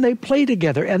 and they play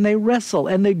together, and they wrestle,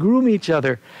 and they groom each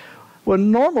other. Well,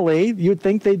 normally, you'd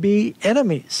think they'd be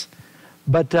enemies.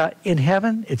 But in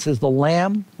heaven, it says the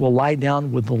lamb will lie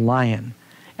down with the lion,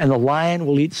 and the lion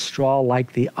will eat straw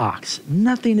like the ox.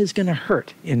 Nothing is going to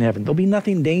hurt in heaven. There'll be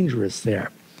nothing dangerous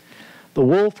there. The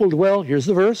wolf will dwell, here's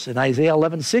the verse in Isaiah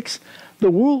 11:6. The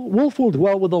wolf will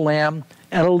dwell with the lamb,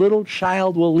 and a little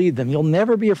child will lead them. You'll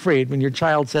never be afraid when your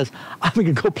child says, I'm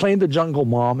going to go play in the jungle,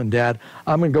 Mom and Dad.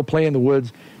 I'm going to go play in the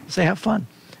woods. Say, have fun.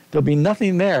 There'll be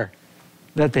nothing there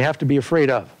that they have to be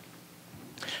afraid of.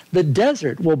 The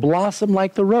desert will blossom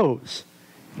like the rose.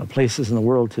 Places in the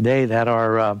world today that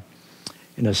are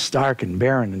stark and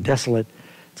barren and desolate,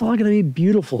 it's all going to be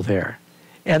beautiful there.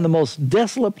 And the most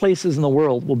desolate places in the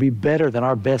world will be better than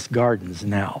our best gardens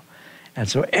now. And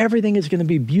so everything is going to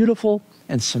be beautiful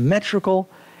and symmetrical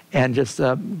and just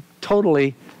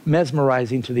totally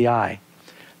mesmerizing to the eye.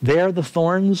 There the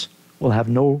roses will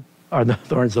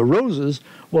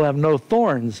have no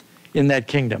thorns in that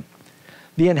kingdom.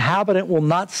 The inhabitant will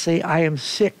not say, I am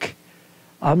sick.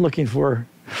 I'm looking for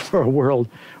a world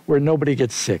where nobody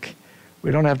gets sick.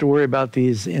 We don't have to worry about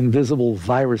these invisible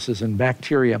viruses and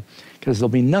bacteria because there'll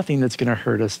be nothing that's going to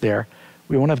hurt us there.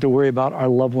 We won't have to worry about our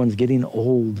loved ones getting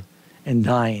old and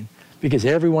dying because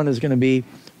everyone is going to be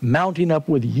mounting up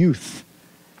with youth,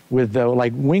 with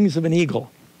like wings of an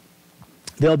eagle.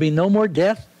 There'll be no more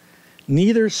death,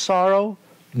 neither sorrow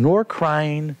nor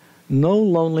crying, no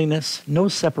loneliness, no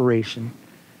separation.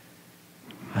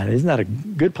 Isn't that a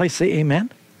good place to say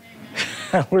amen?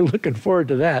 We're looking forward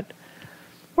to that.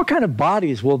 What kind of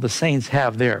bodies will the saints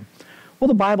have there? Well,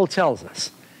 the Bible tells us.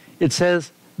 It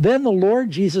says, then the Lord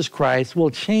Jesus Christ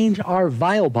will change our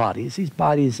vile bodies, these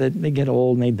bodies that they get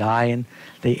old and they die and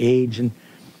they age, and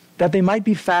that they might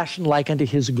be fashioned like unto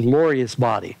his glorious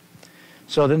body.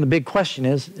 So then the big question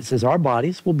is, it says our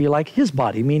bodies will be like his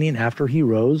body, meaning after he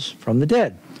rose from the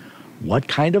dead. What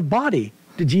kind of body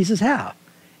did Jesus have?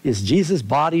 Is Jesus'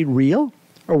 body real,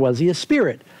 or was he a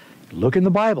spirit? Look in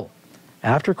the Bible.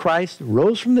 After Christ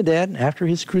rose from the dead, after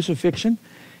his crucifixion,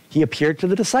 he appeared to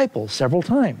the disciples several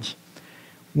times.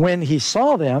 When he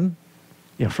saw them,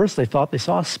 first they thought they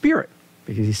saw a spirit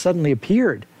because he suddenly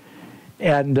appeared.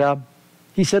 And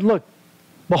he said, look,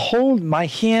 behold my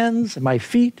hands and my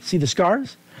feet, see the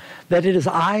scars? That it is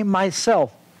I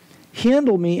myself.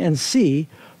 Handle me and see,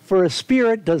 for a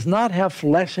spirit does not have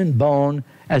flesh and bone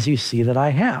as you see that I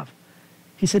have.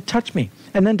 He said, touch me.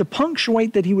 And then to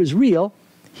punctuate that he was real,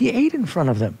 he ate in front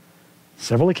of them.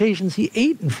 Several occasions he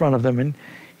ate in front of them, and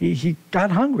he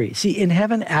got hungry. See, in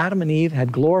heaven, Adam and Eve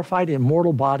had glorified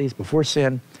immortal bodies before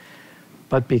sin,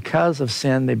 but because of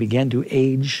sin, they began to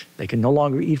age. They could no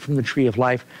longer eat from the tree of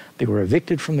life. They were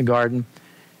evicted from the garden,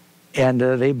 and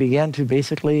they began to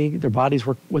basically, their bodies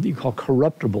were what you call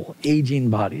corruptible,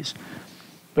 aging bodies.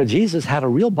 But Jesus had a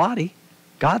real body.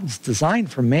 God's design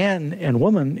for man and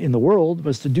woman in the world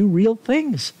was to do real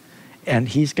things, and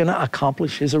he's going to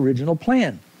accomplish his original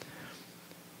plan.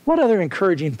 What other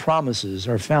encouraging promises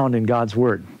are found in God's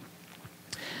word?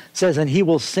 It says, and he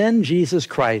will send Jesus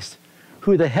Christ,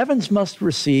 who the heavens must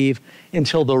receive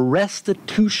until the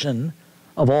restitution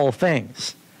of all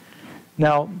things.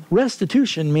 Now,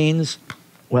 restitution means,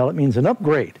 well, it means an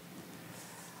upgrade.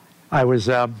 I was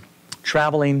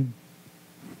traveling,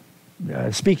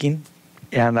 speaking,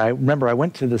 and I remember I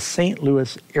went to the St.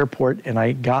 Louis airport and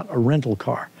I got a rental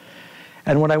car.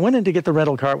 And when I went in to get the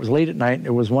rental car, it was late at night, and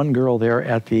there was one girl there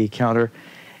at the counter,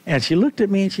 and she looked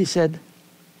at me and she said,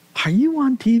 are you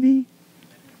on TV?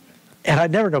 And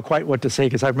I'd never know quite what to say,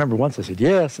 because I remember once I said,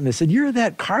 yes. And they said, you're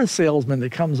that car salesman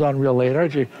that comes on real late,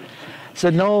 aren't you? I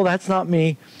said, no, that's not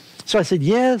me. So I said,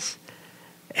 yes.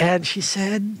 And she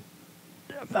said,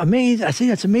 amazing. I said,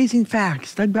 that's amazing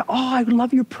facts. Oh, I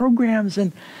love your programs.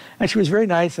 And she was very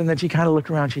nice. And then she kind of looked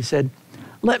around. She said,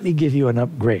 let me give you an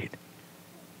upgrade.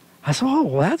 I said, oh,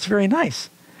 well, that's very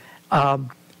nice.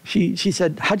 She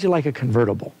said, how'd you like a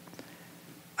convertible?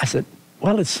 I said,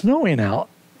 well, it's snowing out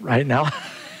right now.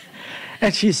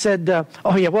 And she said,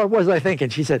 oh, yeah, what was I thinking?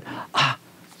 She said,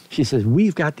 she says,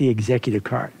 we've got the executive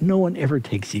car. No one ever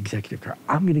takes the executive car.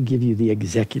 I'm going to give you the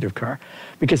executive car.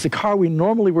 Because the car we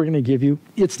normally were going to give you,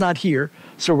 it's not here,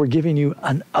 so we're giving you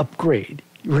an upgrade.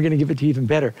 We're going to give it to you even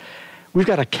better. We've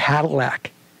got a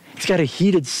Cadillac. It's got a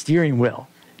heated steering wheel.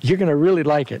 You're going to really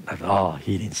like it. I thought, oh,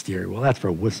 heating steering wheel. That's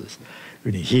for wusses.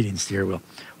 We need heating steering wheel.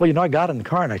 Well, I got in the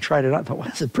car and I tried it out. I thought, well,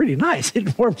 this is pretty nice.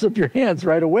 It warms up your hands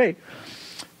right away.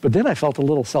 But then I felt a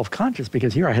little self-conscious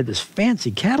because here I had this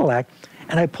fancy Cadillac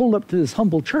and I pulled up to this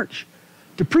humble church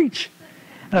to preach.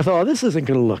 And I thought, oh, this isn't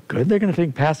going to look good. They're going to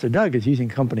think Pastor Doug is using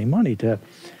company money to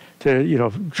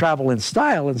travel in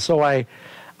style. And so I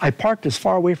parked as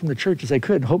far away from the church as I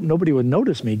could and hoped nobody would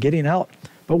notice me getting out.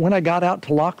 But when I got out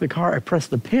to lock the car, I pressed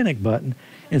the panic button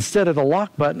instead of the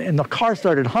lock button, and the car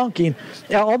started honking.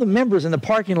 All the members in the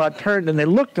parking lot turned, and they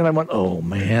looked, and I went, oh,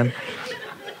 man.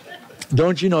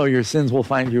 Don't you know your sins will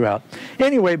find you out?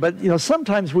 Anyway, but,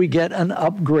 sometimes we get an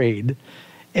upgrade.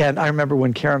 And I remember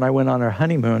when Karen and I went on our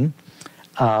honeymoon,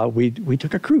 we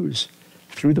took a cruise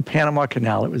through the Panama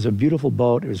Canal. It was a beautiful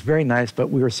boat. It was very nice,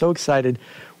 but we were so excited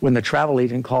when the travel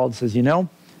agent called and says,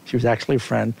 she was actually a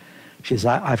friend. She says,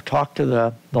 I've talked to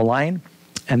the line,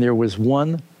 and there was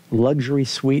one luxury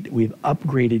suite. We've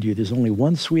upgraded you. There's only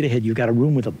one suite ahead. You've got a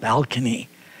room with a balcony.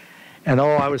 And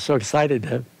I was so excited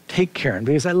to take Karen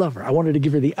because I love her. I wanted to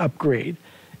give her the upgrade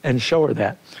and show her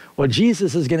that. Well,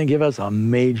 Jesus is going to give us a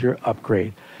major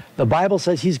upgrade. The Bible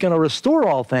says he's going to restore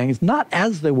all things, not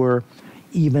as they were,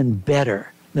 even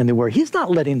better than they were. He's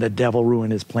not letting the devil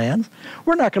ruin his plans.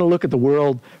 We're not going to look at the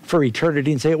world for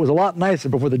eternity and say it was a lot nicer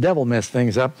before the devil messed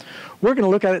things up. We're going to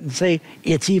look at it and say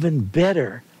it's even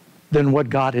better than what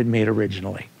God had made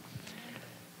originally.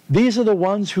 These are the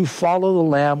ones who follow the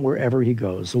Lamb wherever he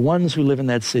goes, the ones who live in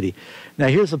that city. Now,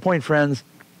 here's the point, friends.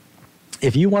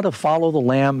 If you want to follow the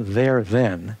Lamb there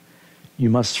then, you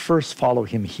must first follow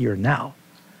him here now.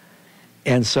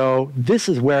 And so this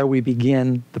is where we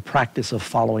begin the practice of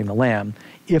following the Lamb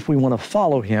if we want to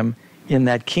follow him in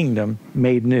that kingdom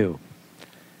made new.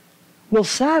 Will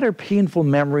sad or painful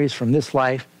memories from this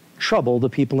life trouble the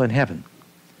people in heaven?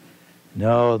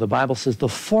 No, the Bible says the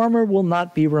former will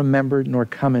not be remembered nor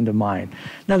come into mind.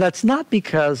 Now, that's not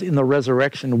because in the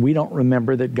resurrection we don't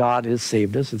remember that God has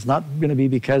saved us. It's not going to be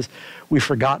because we've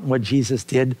forgotten what Jesus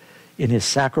did in his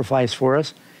sacrifice for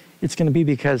us. It's going to be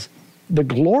because the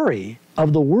glory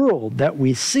of the world that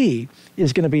we see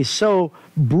is going to be so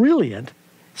brilliant,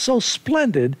 so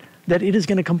splendid, that it is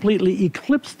going to completely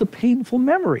eclipse the painful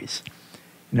memories.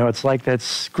 You know, it's like that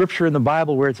scripture in the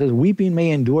Bible where it says, weeping may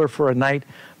endure for a night,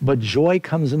 but joy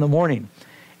comes in the morning.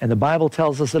 And the Bible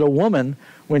tells us that a woman,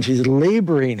 when she's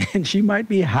laboring, and she might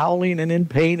be howling and in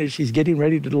pain as she's getting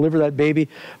ready to deliver that baby,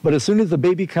 but as soon as the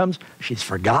baby comes, she's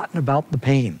forgotten about the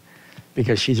pain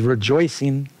because she's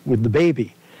rejoicing with the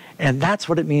baby. And that's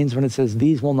what it means when it says,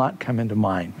 these will not come into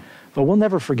mind. But we'll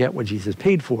never forget what Jesus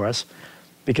paid for us,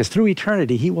 because through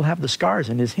eternity, he will have the scars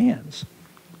in his hands.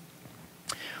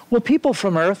 Will people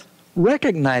from earth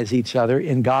recognize each other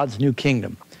in God's new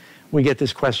kingdom? We get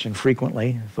this question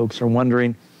frequently. Folks are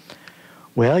wondering,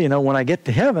 well, you know, when I get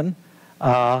to heaven,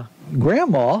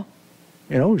 Grandma,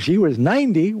 you know, she was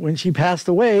 90 when she passed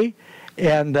away,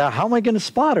 and how am I going to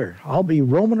spot her? I'll be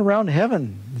roaming around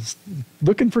heaven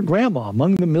looking for Grandma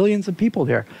among the millions of people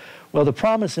there. Well, the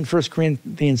promise in 1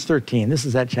 Corinthians 13, this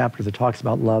is that chapter that talks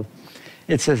about love.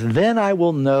 It says, then I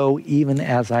will know even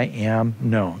as I am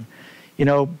known. You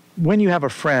know, when you have a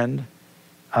friend,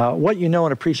 what you know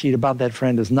and appreciate about that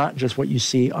friend is not just what you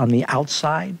see on the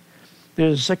outside.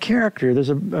 There's a character, there's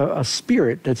a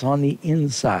spirit that's on the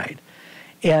inside.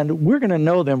 And we're going to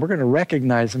know them, we're going to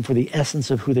recognize them for the essence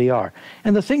of who they are.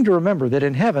 And the thing to remember that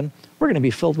in heaven, we're going to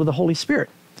be filled with the Holy Spirit.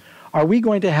 Are we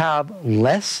going to have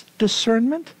less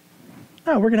discernment?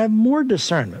 No, we're going to have more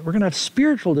discernment. We're going to have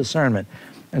spiritual discernment.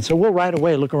 And so we'll right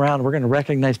away look around, we're going to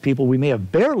recognize people we may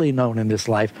have barely known in this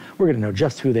life. We're going to know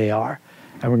just who they are.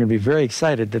 And we're going to be very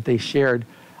excited that they shared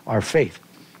our faith.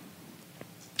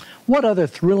 What other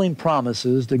thrilling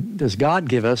promises does God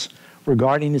give us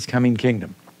regarding his coming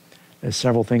kingdom? There's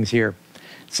several things here.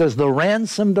 It says, the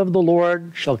ransomed of the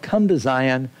Lord shall come to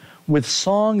Zion with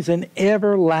songs and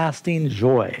everlasting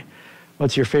joy.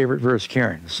 What's your favorite verse,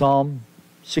 Karen? Psalm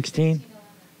 16?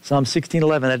 Psalm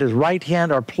 16:11, at his right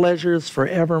hand are pleasures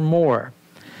forevermore.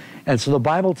 And so the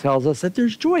Bible tells us that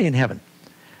there's joy in heaven.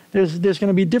 There's going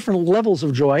to be different levels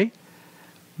of joy,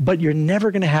 but you're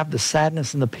never going to have the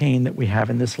sadness and the pain that we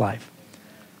have in this life.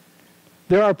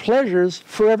 There are pleasures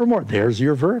forevermore. There's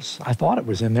your verse. I thought it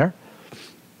was in there.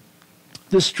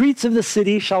 The streets of the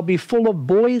city shall be full of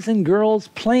boys and girls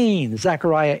playing,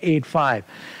 Zechariah 8:5.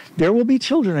 There will be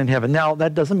children in heaven. Now,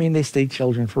 that doesn't mean they stay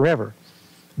children forever,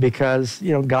 because,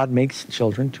 you know, God makes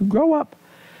children to grow up.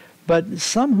 But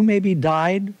some who maybe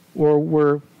died or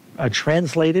were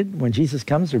translated when Jesus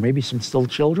comes, there may be some still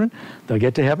children. They'll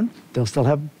get to heaven. They'll still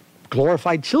have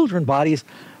glorified children bodies,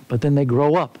 but then they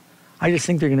grow up. I just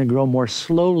think they're going to grow more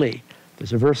slowly.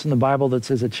 There's a verse in the Bible that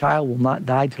says a child will not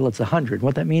die till it's 100.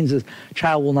 What that means is a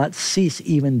child will not cease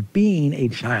even being a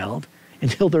child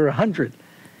until they're 100.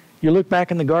 You look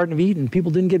back in the Garden of Eden,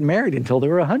 people didn't get married until they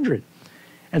were 100.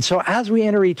 And so as we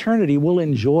enter eternity, we'll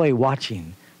enjoy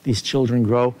watching these children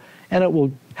grow, and it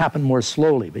will happen more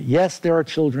slowly. But yes, there are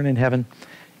children in heaven.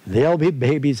 There'll be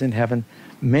babies in heaven.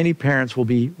 Many parents will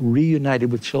be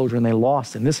reunited with children they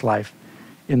lost in this life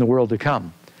in the world to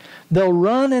come. They'll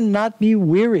run and not be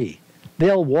weary.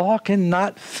 They'll walk and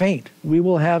not faint. We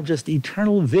will have just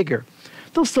eternal vigor.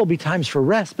 There'll still be times for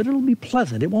rest, but it'll be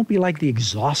pleasant. It won't be like the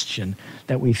exhaustion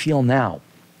that we feel now.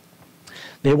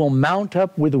 They will mount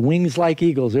up with wings like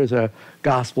eagles. There's a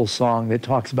gospel song that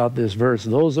talks about this verse.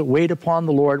 Those that wait upon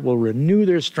the Lord will renew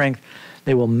their strength.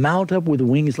 They will mount up with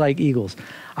wings like eagles.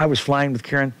 I was flying with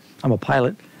Karen. I'm a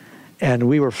pilot. And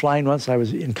we were flying once. I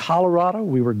was in Colorado.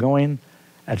 We were going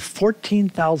at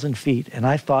 14,000 feet. And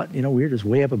I thought, you know, we were just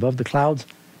way up above the clouds.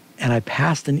 And I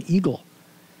passed an eagle.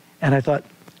 And I thought,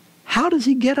 how does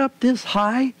he get up this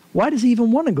high? Why does he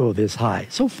even want to go this high?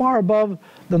 So far above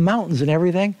the mountains and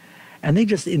everything. And they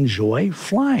just enjoy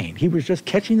flying. He was just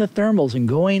catching the thermals and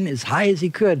going as high as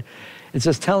he could. It's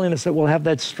just telling us that we'll have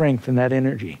that strength and that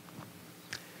energy.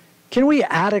 Can we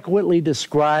adequately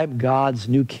describe God's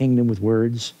new kingdom with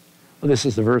words? Well, this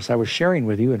is the verse I was sharing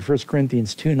with you in 1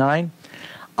 Corinthians 2:9.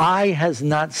 Eye has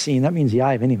not seen, that means the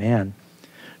eye of any man,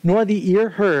 nor the ear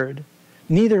heard,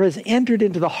 neither has entered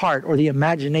into the heart or the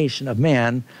imagination of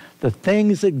man the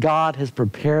things that God has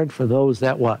prepared for those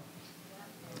that what?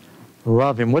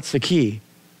 Love him. What's the key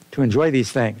to enjoy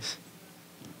these things?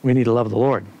 We need to love the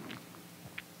Lord.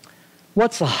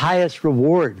 What's the highest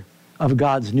reward of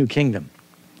God's new kingdom?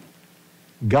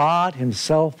 God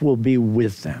himself will be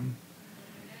with them.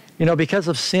 You know, because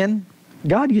of sin,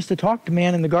 God used to talk to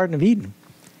man in the Garden of Eden.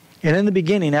 And in the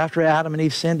beginning, after Adam and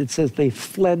Eve sinned, it says they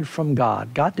fled from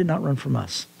God. God did not run from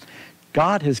us.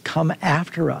 God has come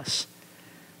after us.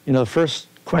 You know, the first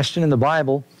question in the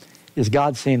Bible is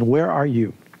God saying, where are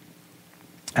you?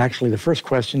 Actually, the first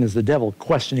question is the devil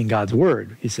questioning God's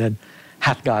word. He said,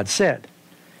 hath God said?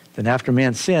 Then after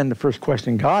man sinned, the first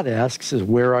question God asks is,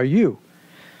 where are you?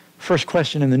 First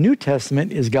question in the New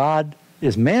Testament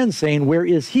is man saying, where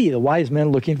is he? The wise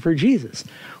men looking for Jesus.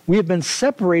 We have been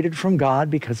separated from God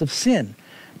because of sin.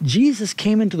 Jesus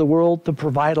came into the world to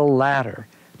provide a ladder.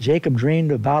 Jacob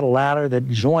dreamed about a ladder that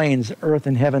joins earth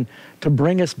and heaven to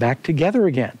bring us back together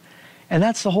again. And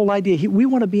that's the whole idea. We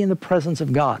want to be in the presence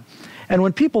of God. And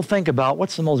when people think about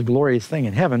what's the most glorious thing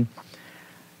in heaven,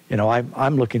 you know,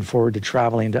 I'm looking forward to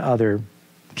traveling to other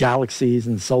galaxies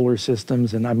and solar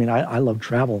systems. And I mean, I love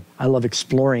travel. I love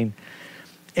exploring.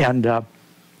 And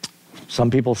some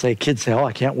people say, kids say, oh,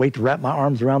 I can't wait to wrap my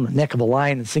arms around the neck of a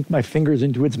lion and sink my fingers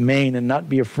into its mane and not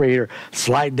be afraid, or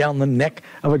slide down the neck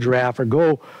of a giraffe, or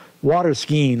go water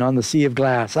skiing on the Sea of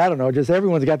Glass. I don't know, just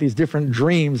everyone's got these different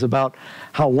dreams about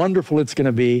how wonderful it's going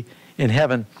to be in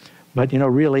heaven. But, you know,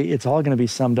 really, it's all going to be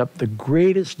summed up. The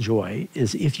greatest joy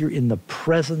is if you're in the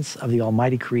presence of the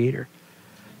Almighty Creator.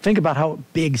 Think about how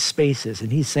big space is.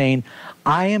 And he's saying,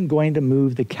 I am going to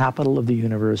move the capital of the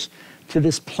universe to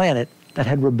this planet that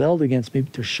had rebelled against me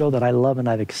to show that I love and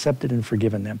I've accepted and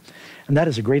forgiven them. And that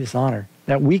is the greatest honor,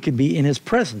 that we could be in his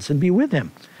presence and be with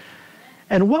him.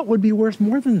 And what would be worth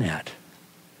more than that?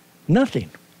 Nothing.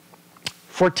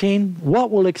 14,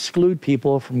 what will exclude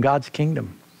people from God's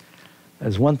kingdom?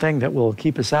 There's one thing that will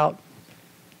keep us out.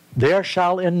 There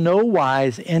shall in no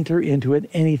wise enter into it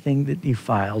anything that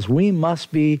defiles. We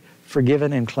must be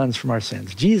forgiven and cleansed from our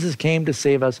sins. Jesus came to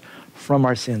save us from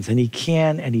our sins, and he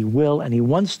can, and he will, and he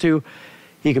wants to.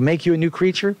 He can make you a new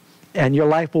creature, and your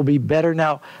life will be better.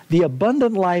 Now, the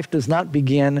abundant life does not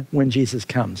begin when Jesus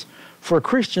comes. For a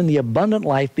Christian, the abundant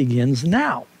life begins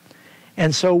now.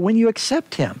 And so when you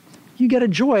accept him, you get a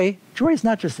joy. Joy is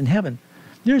not just in heaven.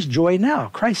 There's joy now.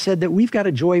 Christ said that we've got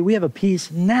a joy, we have a peace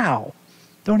now.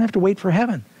 Don't have to wait for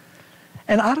heaven.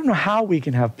 And I don't know how we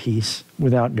can have peace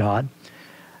without God.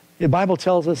 The Bible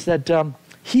tells us that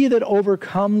he that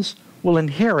overcomes will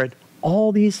inherit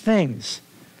all these things.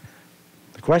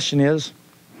 The question is,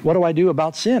 what do I do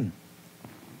about sin?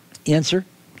 Answer,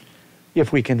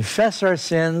 if we confess our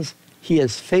sins, he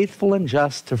is faithful and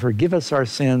just to forgive us our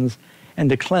sins and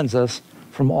to cleanse us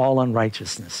from all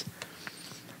unrighteousness.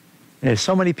 And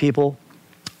so many people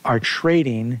are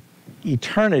trading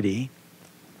eternity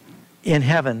in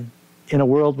heaven in a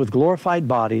world with glorified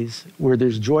bodies where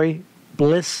there's joy,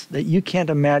 bliss that you can't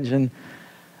imagine.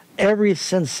 Every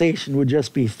sensation would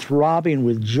just be throbbing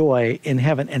with joy in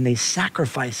heaven, and they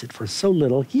sacrifice it for so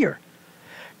little here.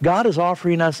 God is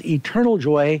offering us eternal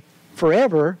joy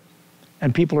forever,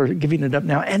 and people are giving it up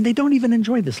now, and they don't even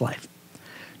enjoy this life.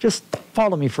 Just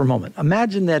follow me for a moment.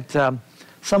 Imagine that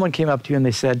someone came up to you and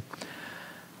they said,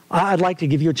 I'd like to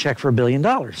give you a check for $1 billion.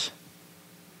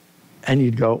 And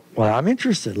you'd go, well, I'm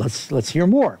interested. Let's hear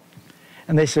more.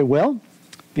 And they say, well,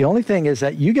 the only thing is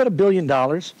that you get $1 billion,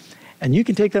 and you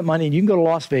can take that money and you can go to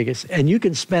Las Vegas and you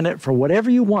can spend it for whatever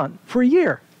you want for a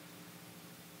year.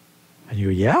 And you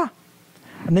go, yeah.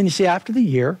 And then you see after the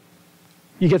year,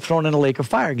 you get thrown in a lake of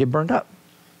fire, get burned up.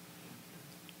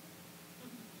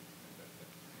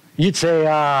 You'd say,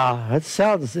 that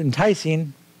sounds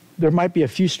enticing. There might be a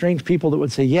few strange people that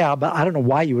would say, yeah, but I don't know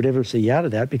why you would ever say yeah to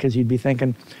that, because you'd be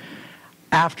thinking,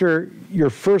 after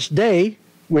your first day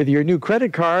with your new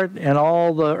credit card and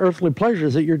all the earthly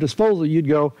pleasures at your disposal, you'd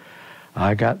go,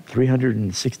 I got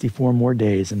 364 more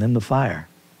days and then the fire.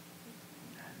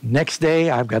 Next day,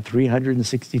 I've got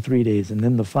 363 days and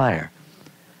then the fire.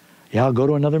 Yeah, I'll go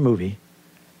to another movie.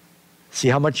 See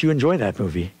how much you enjoy that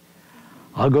movie.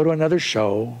 I'll go to another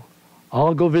show.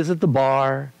 I'll go visit the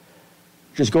bar.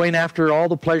 Just going after all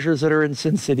the pleasures that are in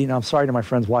Sin City. Now, I'm sorry to my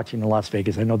friends watching in Las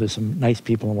Vegas. I know there's some nice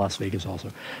people in Las Vegas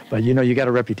also. But, you know, you got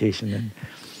a reputation. And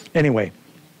anyway,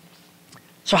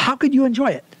 so how could you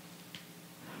enjoy it?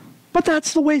 But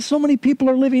that's the way so many people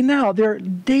are living now. They're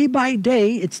day by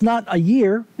day. It's not a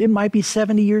year. It might be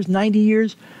 70 years, 90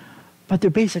 years. But they're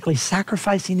basically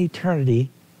sacrificing eternity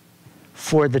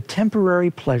for the temporary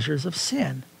pleasures of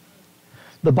sin.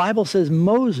 The Bible says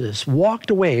Moses walked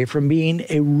away from being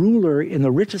a ruler in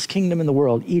the richest kingdom in the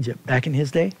world, Egypt, back in his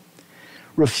day,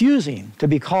 refusing to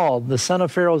be called the son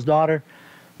of Pharaoh's daughter,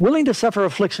 willing to suffer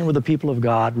affliction with the people of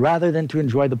God rather than to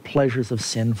enjoy the pleasures of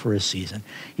sin for a season.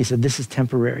 He said, this is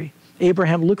temporary.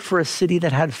 Abraham looked for a city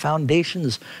that had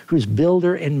foundations, whose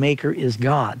builder and maker is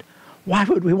God. Why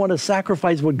would we want to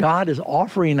sacrifice what God is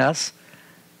offering us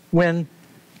when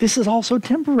this is also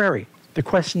temporary? The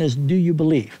question is, do you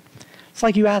believe? It's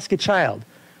like you ask a child,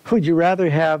 would you rather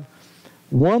have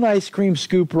one ice cream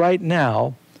scoop right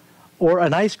now or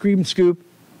an ice cream scoop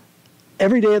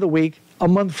every day of the week, a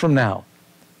month from now?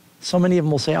 So many of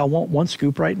them will say, I want one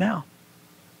scoop right now.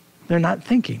 They're not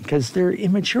thinking because they're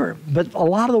immature. But a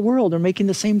lot of the world are making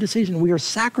the same decision. We are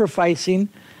sacrificing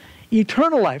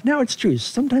eternal life. Now, it's true.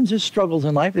 Sometimes there's struggles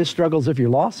in life. There's struggles if you're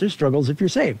lost. There's struggles if you're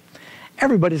saved.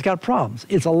 Everybody's got problems.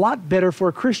 It's a lot better for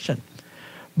a Christian.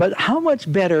 But how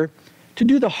much better to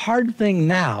do the hard thing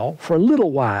now for a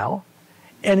little while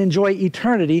and enjoy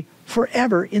eternity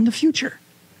forever in the future?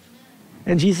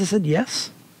 And Jesus said,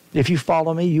 yes, if you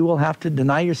follow me, you will have to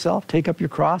deny yourself, take up your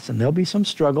cross, and there'll be some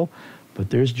struggle, but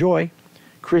there's joy.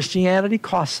 Christianity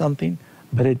costs something,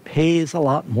 but it pays a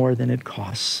lot more than it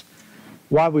costs.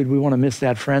 Why would we want to miss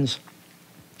that, friends?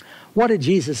 What did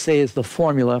Jesus say is the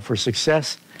formula for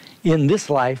success in this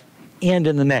life and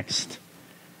in the next?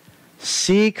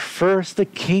 Seek first the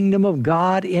kingdom of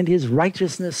God and his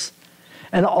righteousness,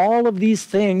 and all of these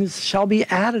things shall be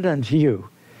added unto you.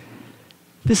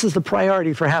 This is the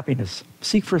priority for happiness.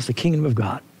 Seek first the kingdom of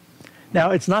God.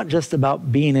 Now, it's not just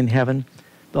about being in heaven.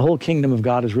 The whole kingdom of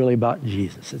God is really about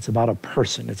Jesus. It's about a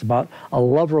person. It's about a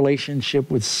love relationship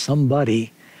with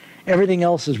somebody. Everything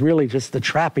else is really just the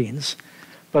trappings.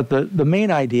 But the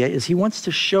main idea is he wants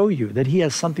to show you that he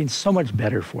has something so much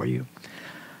better for you.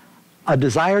 A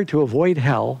desire to avoid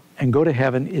hell and go to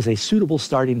heaven is a suitable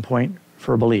starting point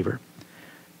for a believer.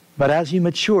 But as you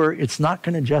mature, it's not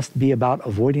going to just be about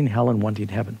avoiding hell and wanting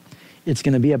heaven. It's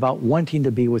going to be about wanting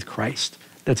to be with Christ.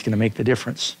 That's going to make the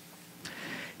difference.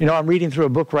 You know, I'm reading through a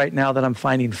book right now that I'm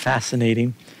finding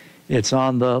fascinating. It's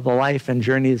on the life and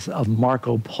journeys of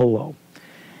Marco Polo.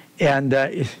 And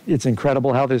it's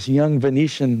incredible how this young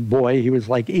Venetian boy, he was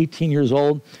like 18 years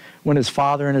old when his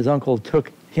father and his uncle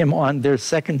took him on their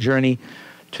second journey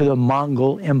to the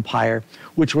Mongol Empire,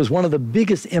 which was one of the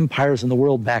biggest empires in the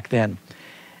world back then.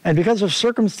 And because of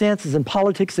circumstances and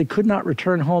politics, they could not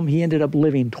return home. He ended up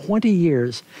living 20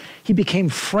 years. He became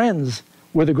friends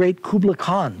with the great Kublai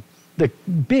Khan,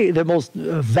 the most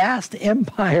vast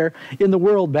empire in the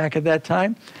world back at that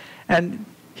time. And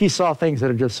he saw things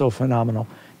that are just so phenomenal.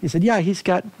 He said, yeah, he's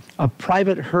got a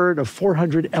private herd of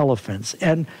 400 elephants,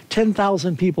 and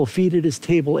 10,000 people feed at his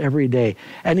table every day.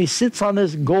 And he sits on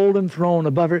this golden throne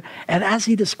above it. And as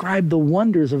he described the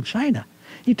wonders of China,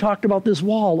 he talked about this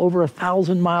wall over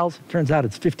 1,000 miles. Turns out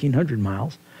it's 1,500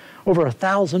 miles. Over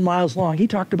 1,000 miles long. He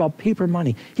talked about paper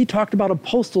money. He talked about a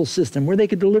postal system where they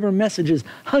could deliver messages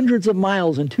hundreds of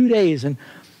miles in 2 days. And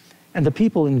the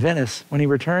people in Venice, when he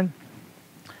returned,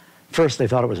 first they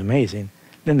thought it was amazing.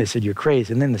 Then they said, you're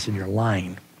crazy. And then they said, you're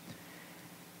lying.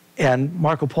 And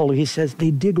Marco Polo, he says,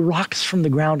 they dig rocks from the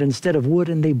ground instead of wood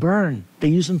and they burn. They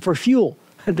use them for fuel.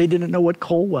 They didn't know what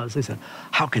coal was. They said,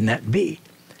 how can that be?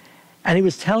 And he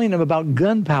was telling them about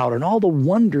gunpowder and all the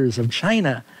wonders of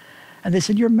China. And they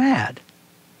said, you're mad.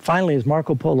 Finally, as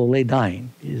Marco Polo lay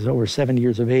dying, he's over 70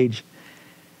 years of age,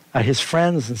 his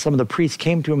friends and some of the priests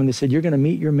came to him and they said, you're going to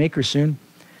meet your maker soon.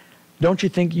 Don't you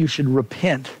think you should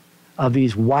repent of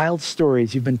these wild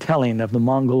stories you've been telling of the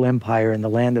Mongol Empire and the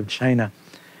land of China?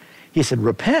 He said,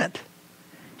 repent.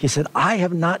 He said, I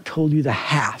have not told you the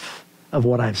half of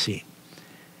what I've seen.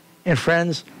 And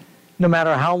friends, no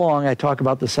matter how long I talk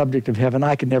about the subject of heaven,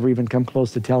 I could never even come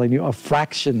close to telling you a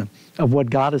fraction of what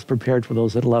God has prepared for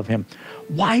those that love him.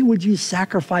 Why would you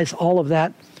sacrifice all of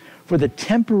that for the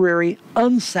temporary,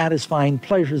 unsatisfying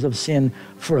pleasures of sin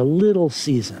for a little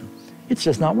season? It's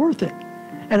just not worth it.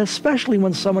 And especially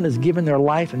when someone has given their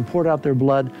life and poured out their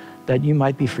blood, that you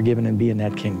might be forgiven and be in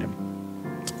that kingdom.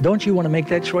 Don't you want to make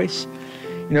that choice?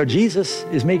 You know, Jesus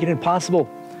is making it possible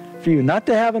for you not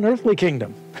to have an earthly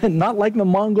kingdom, not like the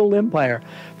Mongol Empire,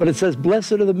 but it says,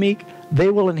 blessed are the meek, they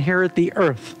will inherit the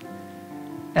earth.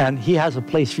 And he has a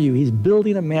place for you. He's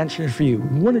building a mansion for you.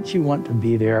 Wouldn't you want to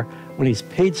be there when he's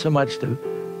paid so much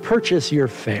to purchase your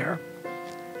fare?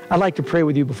 I'd like to pray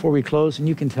with you before we close, and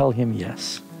you can tell him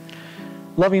yes.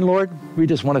 Loving Lord, we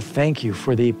just want to thank you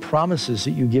for the promises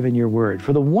that you give in your word,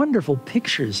 for the wonderful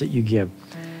pictures that you give,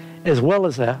 as well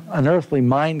as an earthly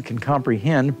mind can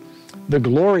comprehend the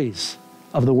glories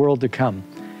of the world to come.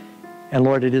 And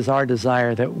Lord, it is our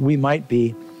desire that we might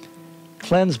be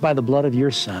cleansed by the blood of your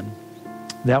Son,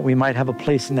 that we might have a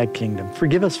place in that kingdom.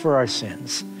 Forgive us for our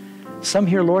sins. Some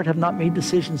here, Lord, have not made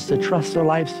decisions to trust their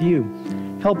lives to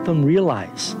you. Help them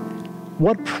realize,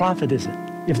 what profit is it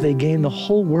if they gain the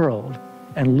whole world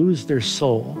and lose their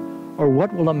soul? Or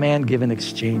what will a man give in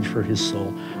exchange for his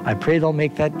soul? I pray they'll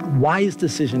make that wise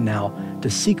decision now to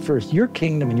seek first your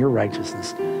kingdom and your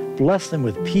righteousness. Bless them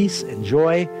with peace and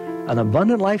joy, an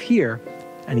abundant life here,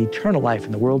 and eternal life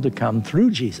in the world to come through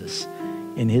Jesus.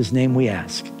 In his name we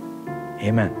ask.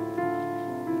 Amen.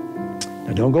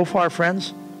 Now don't go far,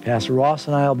 friends. Pastor Ross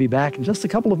and I will be back in just a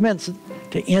couple of minutes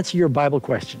to answer your Bible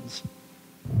questions.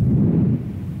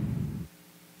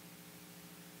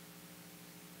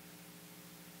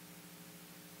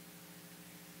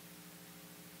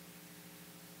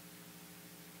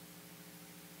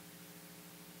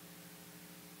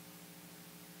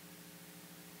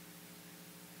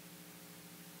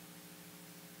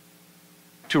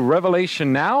 To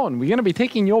Revelation now, and we're going to be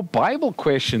taking your Bible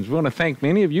questions. We want to thank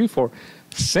many of you for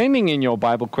sending in your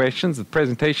Bible questions. The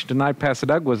presentation tonight, Pastor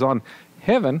Doug, was on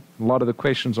heaven. A lot of the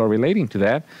questions are relating to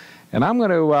that. And I'm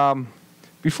going to,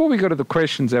 before we go to the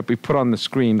questions that we put on the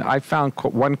screen, I found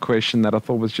one question that I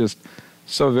thought was just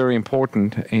so very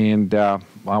important, and I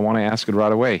want to ask it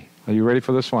right away. Are you ready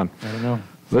for this one? I don't know.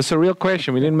 This is a real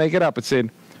question. We didn't make it up. It said,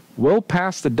 will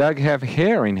Pastor Doug have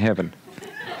hair in heaven?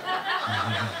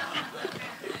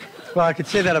 Well, I could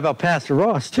say that about Pastor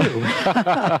Ross, too.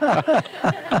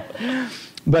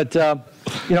 But,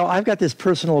 I've got this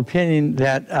personal opinion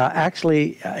that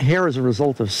actually hair is a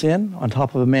result of sin on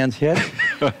top of a man's head.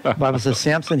 The Bible says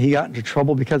Samson, he got into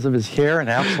trouble because of his hair, and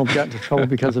Absalom got into trouble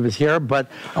because of his hair.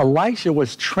 But Elisha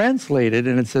was translated,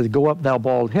 and it says, go up, thou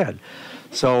bald head.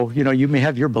 So, you may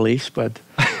have your beliefs, but...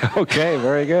 Okay,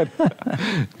 very good.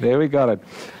 There we got it.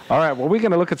 All right, well, we're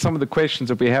going to look at some of the questions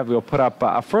that we have. We'll put up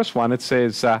our first one. It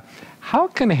says, how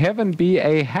can heaven be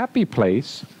a happy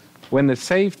place when the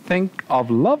saved think of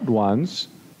loved ones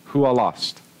who are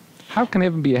lost? How can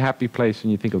heaven be a happy place when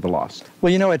you think of the lost?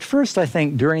 Well, at first I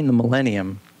think during the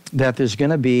millennium that there's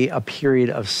going to be a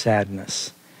period of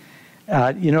sadness.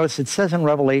 It says in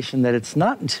Revelation that it's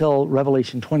not until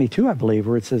Revelation 22, I believe,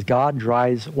 where it says God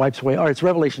wipes away, or it's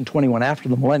Revelation 21 after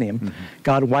the millennium,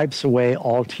 God wipes away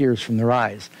all tears from their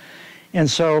eyes.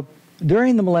 And so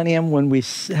during the millennium, when we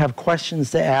have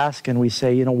questions to ask and we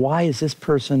say, why is this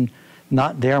person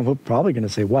not there? And we're probably going to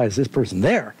say, why is this person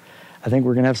there? I think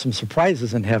we're going to have some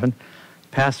surprises in heaven.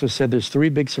 Pastor said there's 3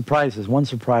 big surprises. One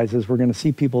surprise is we're going to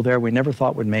see people there we never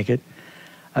thought would make it.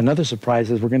 Another surprise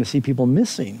is we're going to see people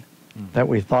missing that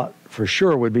we thought for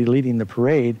sure would be leading the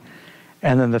parade.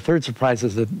 And then the third surprise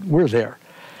is that we're there.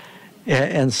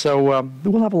 And so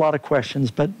we'll have a lot of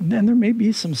questions, and there may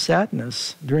be some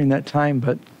sadness during that time.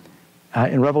 But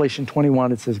in Revelation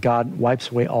 21, it says God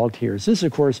wipes away all tears. This,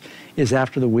 of course, is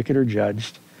after the wicked are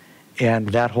judged, and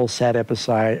that whole sad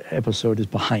episode is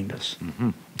behind us.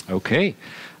 Okay.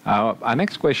 Our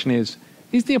next question is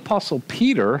the Apostle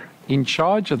Peter in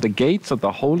charge of the gates of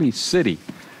the holy city?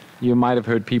 You might have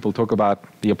heard people talk about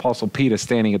the Apostle Peter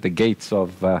standing at the gates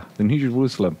of the New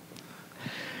Jerusalem.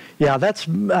 Yeah,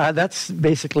 that's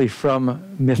basically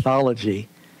from mythology,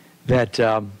 that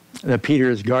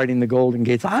Peter is guarding the golden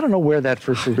gates. I don't know where that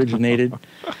first originated.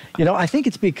 I think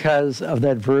it's because of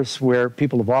that verse where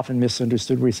people have often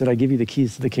misunderstood, where he said, I give you the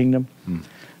keys to the kingdom.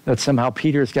 That somehow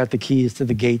Peter's got the keys to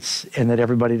the gates, and that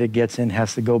everybody that gets in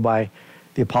has to go by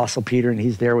the Apostle Peter, and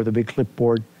he's there with a big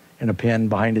clipboard and a pen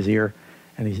behind his ear.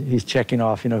 And he's checking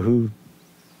off,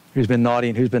 who's been naughty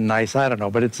and who's been nice. I don't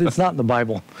know, but it's not in the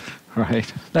Bible.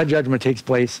 Right. That judgment takes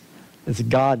place. It's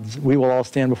God's. We will all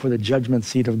stand before the judgment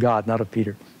seat of God, not of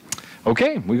Peter.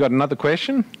 Okay, we got another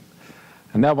question.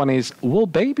 And that one is, will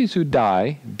babies who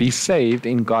die be saved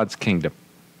in God's kingdom?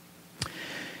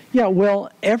 Yeah,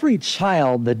 well, every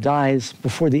child that dies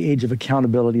before the age of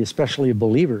accountability, especially of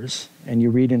believers, and you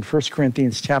read in 1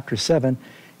 Corinthians chapter 7,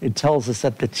 it tells us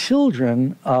that the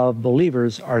children of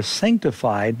believers are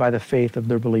sanctified by the faith of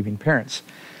their believing parents.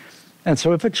 And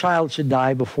so if a child should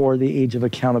die before the age of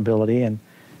accountability, and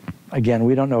again,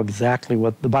 we don't know exactly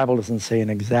the Bible doesn't say an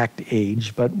exact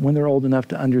age, but when they're old enough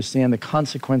to understand the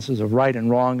consequences of right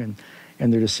and wrong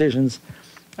and their decisions,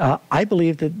 I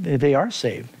believe that they are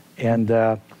saved. And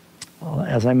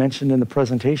as I mentioned in the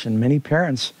presentation, many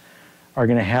parents are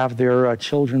going to have their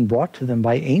children brought to them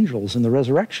by angels in the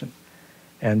resurrection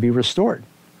and be restored.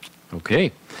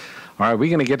 Okay. All right, we're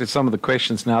going to get to some of the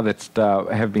questions now that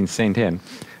have been sent in.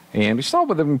 And we start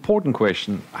with an important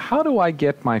question. How do I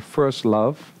get my first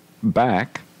love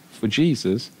back for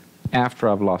Jesus after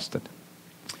I've lost it?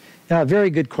 Yeah, very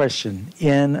good question.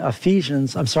 In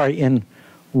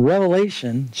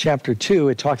Revelation chapter 2,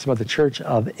 it talks about the church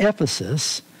of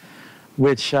Ephesus,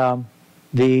 which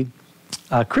the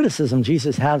criticism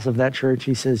Jesus has of that church,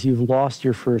 he says, you've lost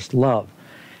your first love.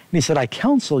 And he said, I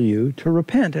counsel you to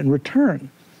repent and return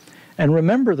and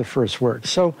remember the first work.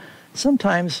 So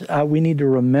sometimes we need to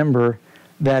remember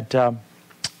that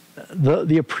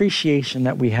the appreciation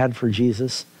that we had for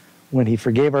Jesus when he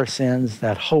forgave our sins,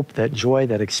 that hope, that joy,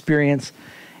 that experience,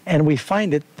 and we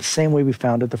find it the same way we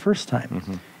found it the first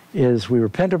time, is we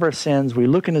repent of our sins, we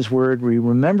look in his word, we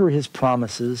remember his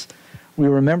promises, we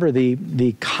remember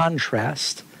the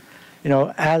contrast. You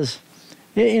know, as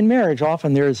in marriage,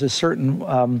 often there is a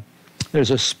certain,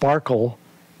 there's a sparkle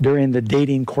during the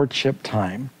dating courtship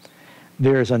time.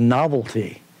 There's a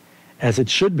novelty, as it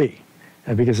should be,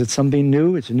 because it's something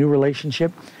new, it's a new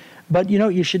relationship. But, you know,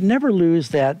 you should never lose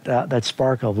that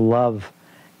spark of love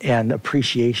and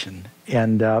appreciation.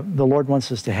 And the Lord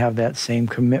wants us to have that same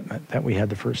commitment that we had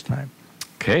the first time.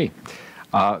 Okay.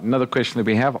 Another question that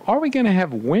we have, are we going to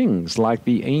have wings like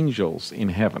the angels in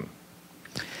heaven?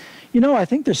 You know, I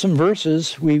think there's some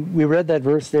verses. We read that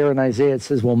verse there in Isaiah. It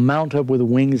says, we'll mount up with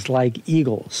wings like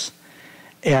eagles.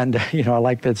 And, you know, I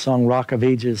like that song, Rock of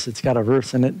Ages. It's got a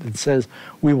verse in it that says,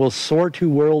 we will soar to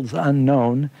worlds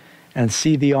unknown and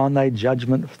see thee on thy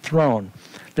judgment throne.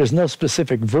 There's no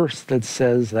specific verse that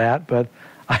says that, but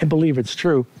I believe it's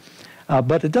true.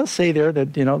 But it does say there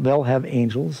that, you know, they'll have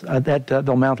angels, that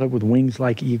they'll mount up with wings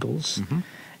like eagles.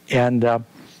 And,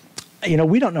 you know,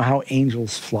 we don't know how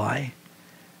angels fly.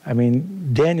 I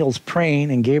mean, Daniel's praying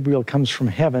and Gabriel comes from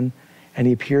heaven and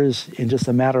he appears in just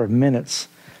a matter of minutes.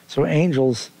 So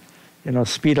angels, you know,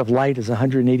 speed of light is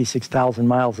 186,000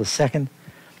 miles a second.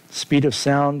 Speed of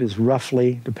sound is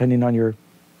roughly, depending on your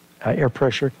air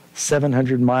pressure,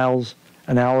 700 miles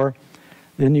an hour.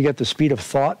 Then you get the speed of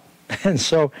thought. And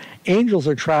so angels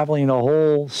are traveling a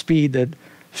whole speed that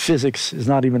physics is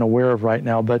not even aware of right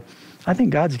now. But I think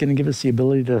God's going to give us the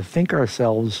ability to think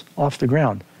ourselves off the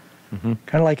ground. Kind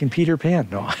of like in Peter Pan.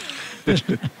 No.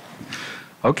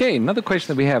 Okay, another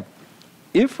question that we have.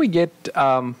 If we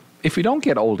don't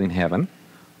get old in heaven,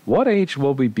 what age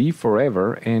will we be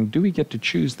forever, and do we get to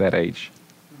choose that age?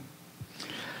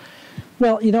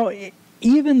 Well, you know,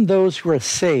 even those who are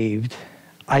saved,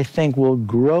 I think, will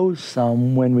grow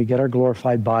some when we get our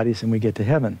glorified bodies and we get to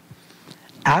heaven.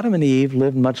 Adam and Eve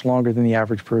lived much longer than the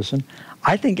average person.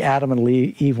 I think Adam and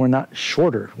Eve were not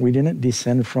shorter. We didn't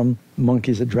descend from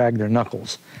monkeys that dragged their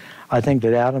knuckles. I think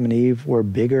that Adam and Eve were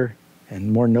bigger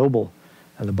and more noble.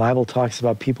 The Bible talks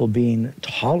about people being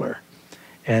taller.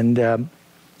 And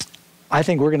I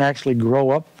think we're going to actually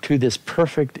grow up to this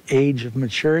perfect age of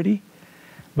maturity.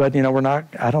 But, you know,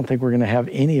 I don't think we're going to have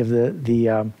any of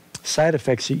the side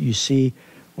effects that you see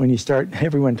when you start.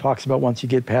 Everyone talks about once you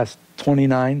get past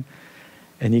 29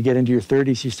 and you get into your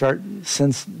 30s, you start,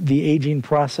 since the aging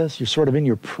process, you're sort of in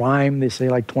your prime, they say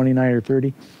like 29 or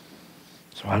 30.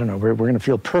 So I don't know, we're going to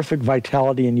feel perfect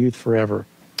vitality and youth forever.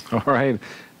 All right.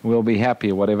 We'll be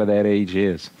happy whatever that age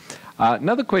is.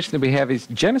 Another question that we have is,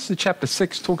 Genesis chapter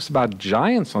 6 talks about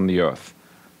giants on the earth.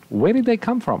 Where did they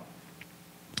come from?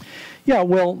 Yeah,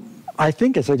 well, I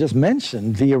think, as I just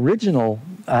mentioned, the original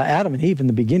Adam and Eve in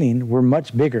the beginning were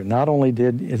much bigger. Not only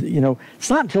did, you know,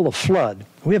 it's not until the flood.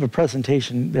 We have a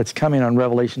presentation that's coming on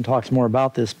Revelation, talks more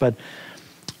about this, but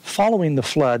following the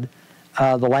flood,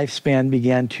 the lifespan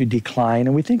began to decline,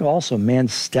 and we think also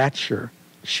man's stature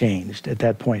changed at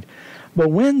that point. But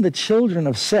when the children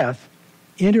of Seth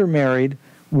intermarried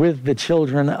with the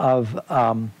children of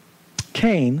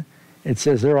Cain, it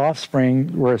says their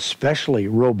offspring were especially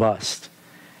robust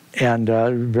and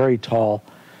very tall.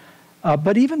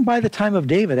 But even by the time of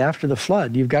David, after the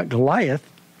flood, you've got Goliath,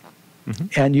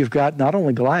 and you've got not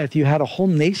only Goliath, you had a whole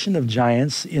nation of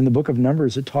giants in the book of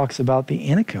Numbers that talks about the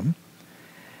Anakim.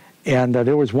 And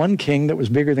there was one king that was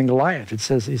bigger than Goliath. It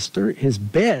says his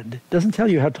bed, doesn't tell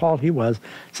you how tall he was,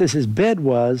 it says his bed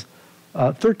was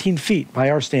 13 feet by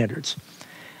our standards.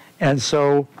 And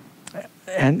so,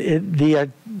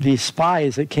 the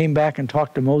spies that came back and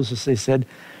talked to Moses, they said,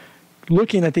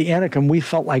 looking at the Anakim, we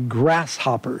felt like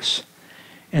grasshoppers.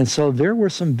 And so there were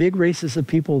some big races of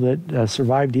people that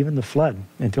survived even the flood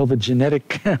until the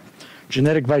genetic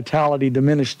vitality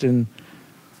diminished and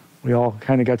we all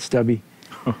kind of got stubby.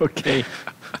 Okay.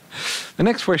 The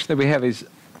next question that we have is,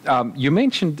 you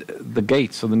mentioned the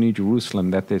gates of the New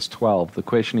Jerusalem, that there's 12. The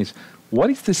question is, what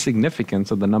is the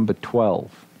significance of the number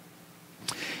 12?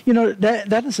 You know,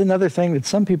 that is another thing that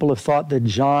some people have thought that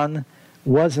John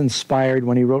was inspired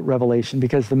when he wrote Revelation,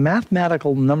 because the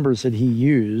mathematical numbers that he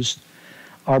used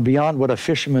are beyond what a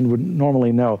fisherman would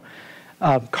normally know.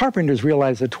 Carpenters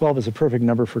realize that 12 is a perfect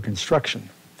number for construction.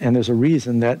 And there's a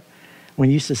reason that when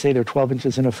you used to say they're 12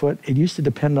 inches in a foot, it used to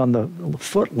depend on the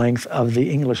foot length of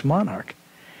the English monarch.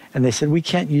 And they said, we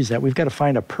can't use that. We've got to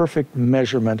find a perfect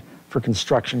measurement for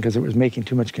construction because it was making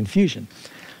too much confusion.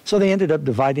 So they ended up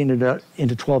dividing it up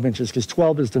into 12 inches because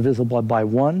 12 is divisible by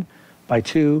 1, by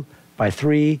 2, by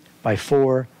 3, by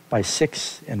 4, by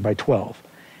 6, and by 12.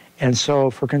 And so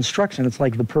for construction, it's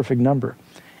like the perfect number.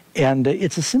 And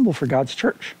it's a symbol for God's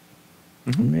church.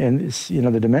 Mm-hmm. And it's,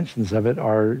 the dimensions of it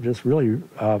are just really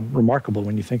remarkable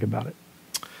when you think about it.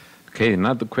 Okay,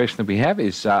 another question that we have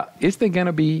is there going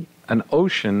to be an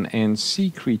ocean and sea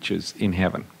creatures in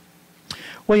heaven?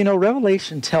 Well,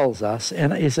 Revelation tells us,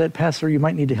 and is it, Pastor, you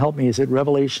might need to help me, is it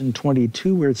Revelation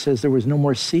 22 where it says there was no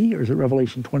more sea, or is it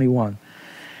Revelation 21?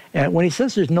 And when he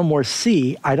says there's no more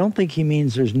sea, I don't think he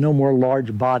means there's no more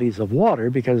large bodies of water,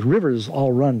 because rivers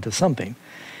all run to something.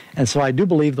 And so I do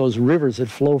believe those rivers that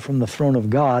flow from the throne of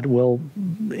God will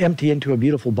empty into a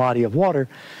beautiful body of water.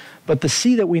 But the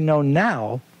sea that we know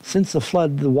now, since the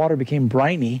flood, the water became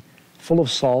briny, full of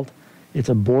salt. It's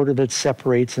a border that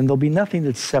separates, and there'll be nothing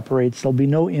that separates. There'll be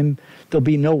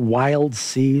no wild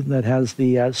sea that has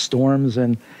the storms,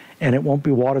 and it won't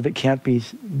be water that can't be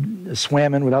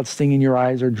swam in without stinging your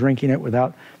eyes, or drinking it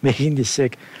without making you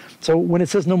sick. So when it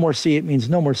says no more sea, it means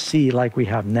no more sea like we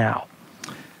have now.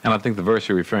 And I think the verse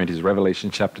you're referring to is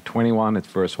Revelation chapter 21. It's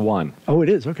verse 1. Oh, it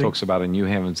is? Okay. It talks about a new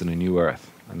heavens and a new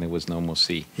earth, and there was no more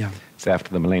sea. Yeah. It's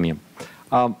after the millennium.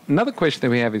 Another question that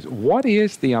we have is, what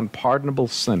is the unpardonable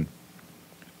sin?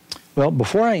 Well,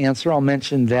 before I answer, I'll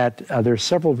mention that there are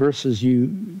several verses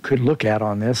you could look at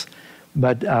on this,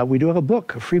 but we do have a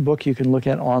book, a free book you can look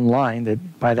at online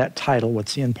that by that title,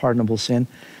 What's the Unpardonable Sin?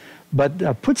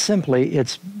 But put simply,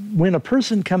 it's when a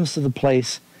person comes to the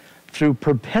place through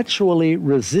perpetually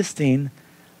resisting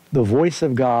the voice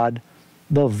of God,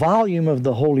 the volume of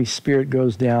the Holy Spirit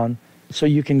goes down, so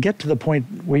you can get to the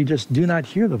point where you just do not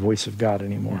hear the voice of God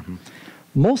anymore. Mm-hmm.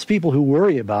 Most people who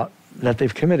worry about that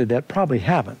they've committed that probably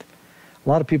haven't. A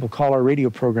lot of people call our radio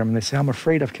program and they say, I'm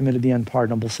afraid I've committed the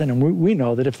unpardonable sin. And we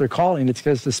know that if they're calling, it's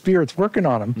because the Spirit's working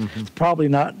on them. Mm-hmm. It's probably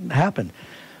not happened.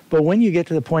 But when you get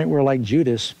to the point where, like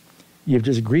Judas, you've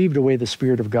just grieved away the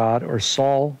Spirit of God, or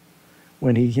Saul,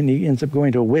 when he ends up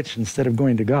going to a witch instead of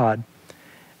going to God,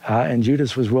 and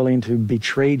Judas was willing to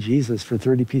betray Jesus for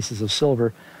 30 pieces of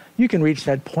silver, you can reach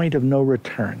that point of no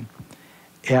return.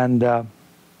 And of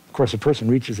course, a person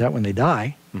reaches that when they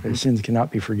die. Mm-hmm. Their sins cannot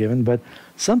be forgiven. But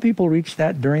some people reach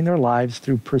that during their lives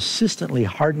through persistently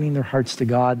hardening their hearts to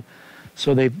God.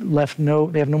 So they have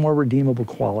no more redeemable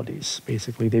qualities,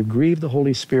 basically. They've grieved the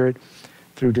Holy Spirit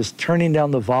through just turning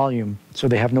down the volume, so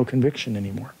they have no conviction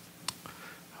anymore.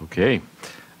 Okay.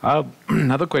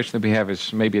 Another question that we have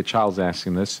is, maybe a child's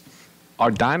asking this.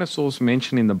 Are dinosaurs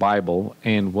mentioned in the Bible,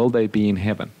 and will they be in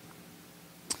heaven?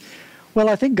 Well,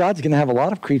 I think God's going to have a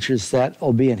lot of creatures that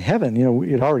will be in heaven.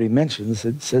 It already mentions,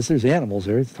 it says there's animals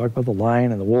there. It's talking about the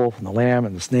lion and the wolf and the lamb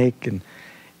and the snake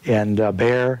and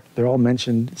bear. They're all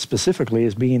mentioned specifically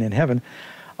as being in heaven.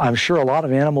 I'm sure a lot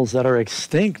of animals that are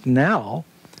extinct now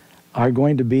are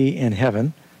going to be in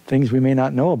heaven, things we may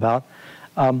not know about.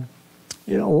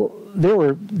 There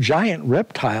were giant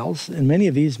reptiles, and many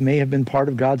of these may have been part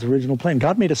of God's original plan.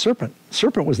 God made a serpent.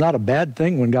 Serpent was not a bad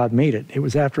thing when God made it. It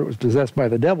was after it was possessed by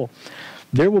the devil.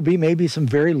 There will be maybe some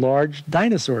very large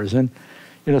dinosaurs. And,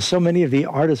 so many of the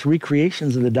artists'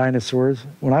 recreations of the dinosaurs,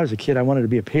 when I was a kid, I wanted to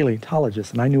be a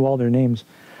paleontologist, and I knew all their names.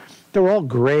 They were all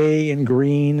gray and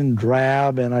green and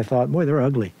drab, and I thought, boy, they're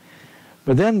ugly.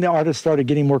 But then the artists started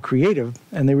getting more creative,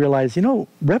 and they realized,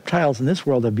 reptiles in this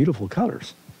world have beautiful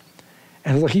colors.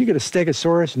 And it's like, you get a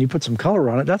Stegosaurus and you put some color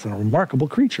on it, that's a remarkable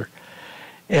creature.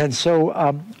 And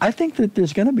so I think that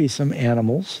there's going to be some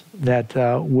animals that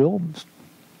will,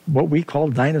 what we call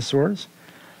dinosaurs.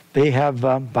 They have,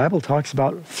 Bible talks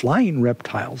about flying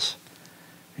reptiles.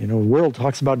 The world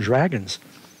talks about dragons.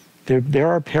 There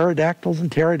are pterodactyls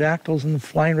and pterodactyls and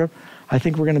flying reptiles. I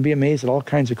think we're going to be amazed at all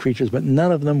kinds of creatures, but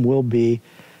none of them will be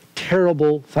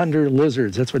terrible thunder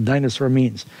lizards. That's what dinosaur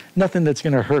means. Nothing that's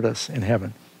going to hurt us in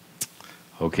heaven.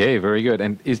 Okay, very good.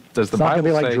 And does the Bible say... It's not going to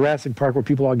be like Jurassic Park where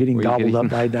people are getting gobbled up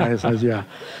by dinosaurs, yeah.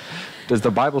 Does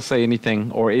the Bible say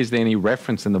anything, or is there any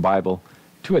reference in the Bible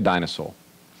to a dinosaur?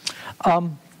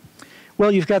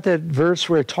 Well, you've got that verse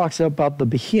where it talks about the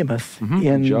behemoth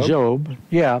in Job.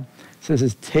 Yeah. It says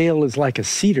his tail is like a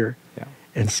cedar. Yeah.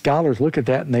 And scholars look at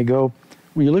that and they go,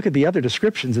 when you look at the other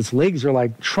descriptions, its legs are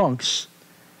like trunks.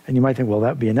 And you might think, well, that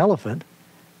would be an elephant.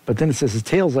 But then it says his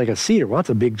tail's like a cedar. Well, that's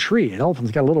a big tree. An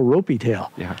elephant's got a little ropey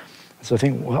tail. Yeah. So I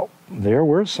think, well, there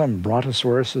were some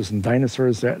brontosauruses and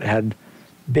dinosaurs that had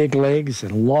big legs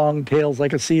and long tails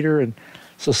like a cedar. And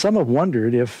so some have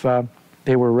wondered if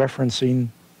they were referencing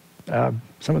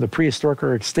some of the prehistoric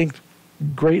or extinct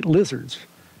great lizards.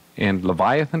 And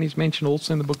Leviathan is mentioned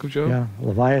also in the book of Job. Yeah,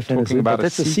 Leviathan talking about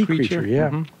that's a sea creature. Yeah.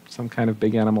 Mm-hmm. Some kind of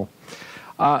big animal.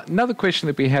 Another question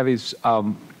that we have is,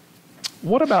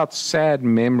 what about sad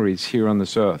memories here on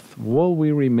this earth? Will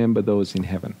we remember those in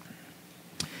heaven?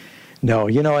 No,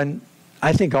 and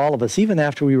I think all of us, even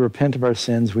after we repent of our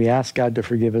sins, we ask God to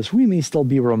forgive us, we may still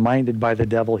be reminded by the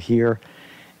devil here.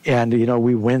 And,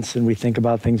 we wince and we think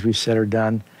about things we've said or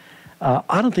done.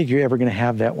 I don't think you're ever going to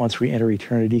have that once we enter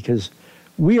eternity, because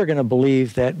we are going to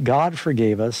believe that God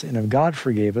forgave us. And if God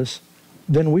forgave us,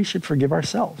 then we should forgive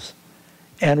ourselves.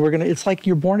 And it's like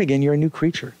you're born again, you're a new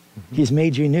creature. Mm-hmm. He's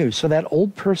made you new. So that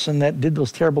old person that did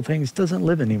those terrible things doesn't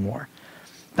live anymore.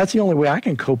 That's the only way I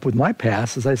can cope with my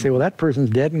past, is I say, well, that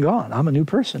person's dead and gone. I'm a new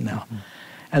person now. Mm-hmm.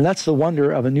 And that's the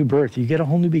wonder of a new birth. You get a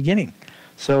whole new beginning.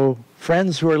 So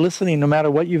friends who are listening, no matter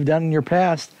what you've done in your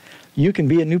past, you can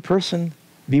be a new person,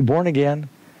 be born again.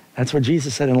 That's what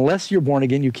Jesus said. Unless you're born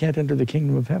again, you can't enter the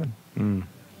kingdom of heaven. Mm.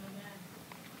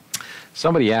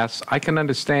 Somebody asks, I can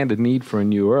understand the need for a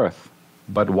new earth,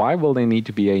 but why will there need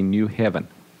to be a new heaven?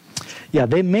 Yeah,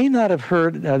 they may not have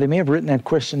heard, they may have written that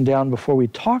question down before we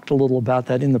talked a little about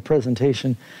that in the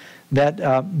presentation, that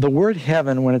the word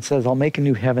heaven, when it says, I'll make a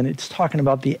new heaven, it's talking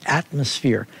about the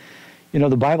atmosphere.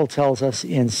 The Bible tells us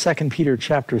in 2 Peter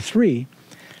chapter 3,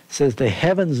 says the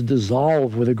heavens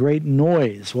dissolve with a great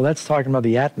noise. Well, that's talking about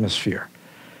the atmosphere.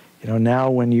 Now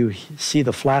when you see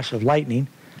the flash of lightning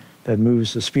that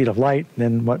moves the speed of light,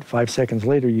 then 5 seconds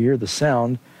later you hear the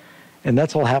sound, and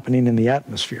that's all happening in the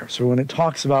atmosphere. So when it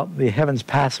talks about the heavens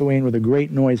pass away with a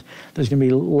great noise, there's going to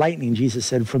be lightning, Jesus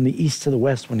said, from the east to the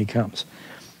west when he comes.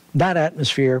 That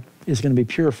atmosphere is going to be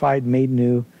purified, made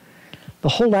new. The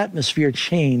whole atmosphere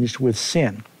changed with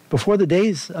sin. Before the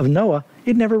days of Noah,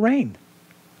 it never rained.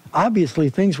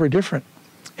 Obviously, things were different.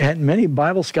 And many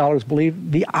Bible scholars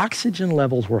believe the oxygen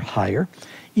levels were higher.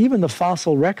 Even the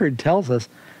fossil record tells us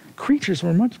creatures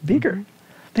were much bigger.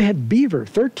 They had beaver,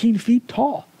 13 feet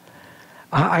tall.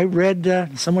 I read,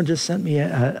 someone just sent me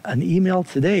an email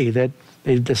today that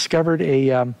they discovered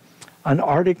an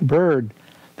Arctic bird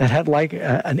that had like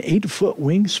an 8-foot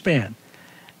wingspan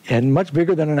and much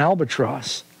bigger than an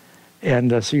albatross.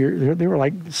 And so they were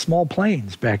like small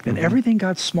planes back then. Mm-hmm. Everything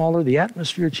got smaller. The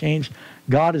atmosphere changed.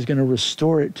 God is going to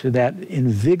restore it to that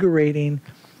invigorating,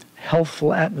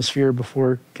 healthful atmosphere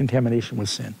before contamination with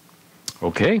sin.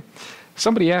 Okay.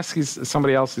 Somebody else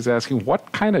is asking,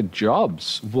 what kind of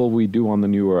jobs will we do on the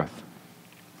new earth?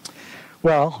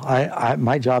 Well,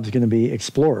 my job is going to be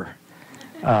explorer.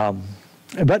 But,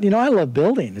 I love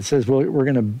building. It says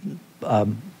we're going to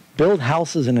build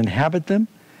houses and inhabit them.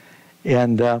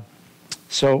 And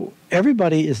so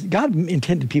God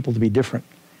intended people to be different.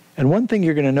 And one thing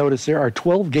you're going to notice, there are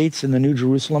 12 gates in the New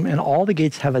Jerusalem, and all the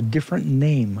gates have a different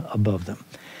name above them.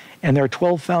 And there are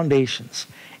 12 foundations.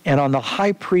 And on the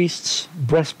high priest's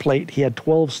breastplate, he had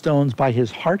 12 stones by his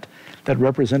heart that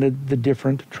represented the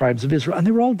different tribes of Israel. And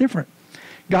they were all different.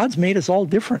 God's made us all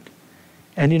different.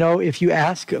 And if you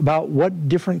ask about what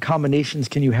different combinations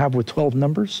can you have with 12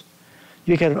 numbers,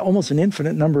 you get almost an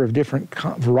infinite number of different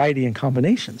variety and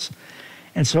combinations.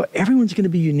 And so everyone's going to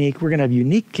be unique. We're going to have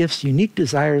unique gifts, unique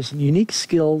desires, and unique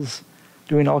skills,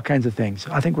 doing all kinds of things.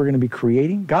 I think we're going to be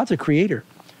creating. God's a creator.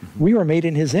 Mm-hmm. We were made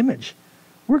in his image.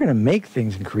 We're going to make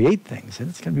things and create things, and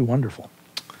it's going to be wonderful.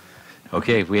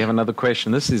 Okay, we have another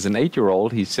question. This is an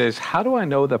 8-year-old. He says, how do I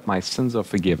know that my sins are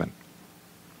forgiven?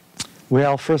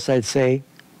 Well, first I'd say,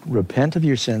 repent of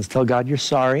your sins. Tell God you're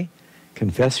sorry.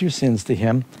 Confess your sins to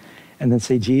him. And then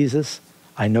say, Jesus,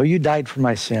 I know you died for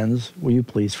my sins. Will you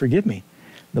please forgive me?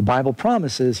 The Bible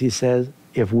promises, he says,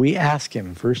 if we ask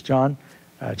him, 1 John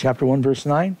chapter 1, verse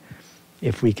 9,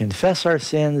 if we confess our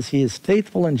sins, he is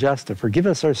faithful and just to forgive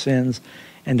us our sins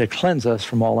and to cleanse us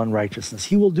from all unrighteousness.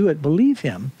 He will do it. Believe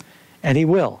him, and he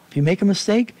will. If you make a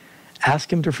mistake,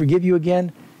 ask him to forgive you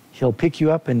again. He'll pick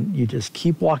you up, and you just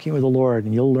keep walking with the Lord,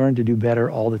 and you'll learn to do better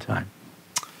all the time.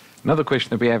 Another question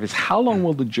that we have is, how long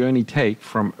will the journey take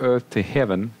from earth to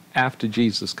heaven after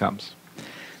Jesus comes?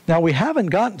 Now, we haven't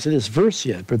gotten to this verse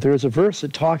yet, but there is a verse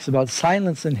that talks about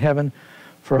silence in heaven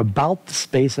for about the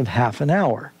space of half an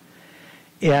hour.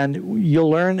 And you'll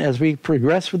learn as we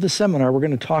progress with the seminar, we're going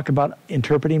to talk about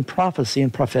interpreting prophecy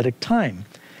and prophetic time.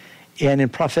 And in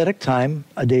prophetic time,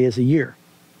 a day is a year.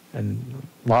 And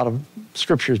a lot of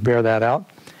scriptures bear that out.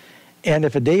 And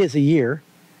if a day is a year,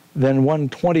 then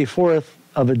 1/24th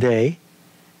of a day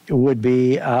would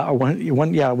be,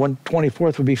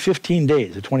 1/24th would be 15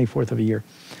 days, a 24th of a year.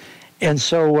 And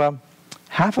so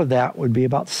half of that would be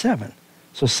about 7.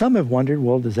 So some have wondered,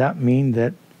 well, does that mean that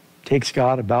it takes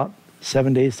God about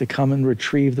 7 days to come and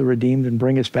retrieve the redeemed and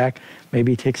bring us back?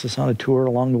 Maybe he takes us on a tour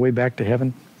along the way back to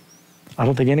heaven. I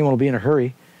don't think anyone will be in a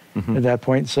hurry at that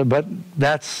point. So, but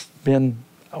that's been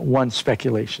one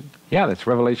speculation. Yeah, that's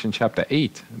Revelation chapter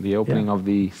 8, the opening of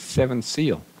the seventh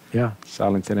seal. Yeah.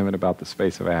 Silence in heaven about the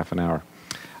space of half an hour.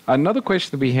 Another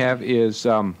question that we have is,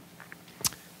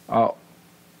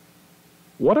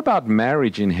 what about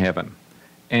marriage in heaven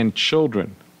and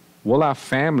children? Will our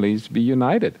families be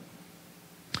united?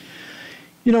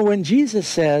 You know, when Jesus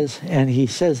says, and he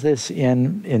says this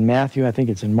in Matthew, I think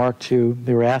it's in Mark 2,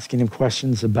 they were asking him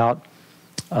questions about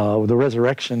the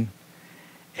resurrection,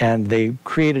 and they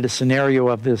created a scenario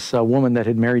of this woman that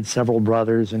had married several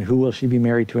brothers, and who will she be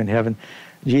married to in heaven?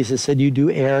 Jesus said, you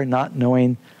do err not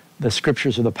knowing the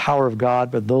scriptures or the power of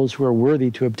God, but those who are worthy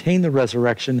to obtain the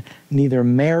resurrection neither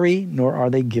marry nor are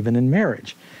they given in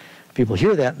marriage. People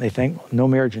hear that and they think, well, no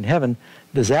marriage in heaven.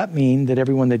 Does that mean that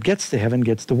everyone that gets to heaven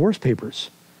gets divorce papers?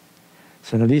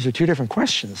 So now these are two different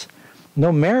questions.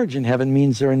 No marriage in heaven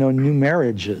means there are no new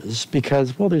marriages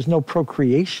because, well, there's no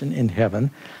procreation in heaven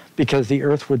because the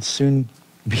earth would soon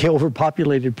be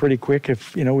overpopulated pretty quick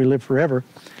if, we live forever.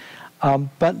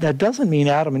 But that doesn't mean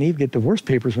Adam and Eve get divorce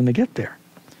papers when they get there.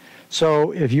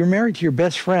 So if you're married to your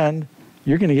best friend,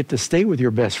 you're going to get to stay with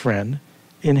your best friend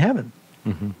in heaven.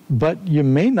 Mm-hmm. But you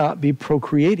may not be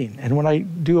procreating. And when I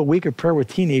do a week of prayer with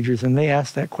teenagers and they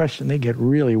ask that question, they get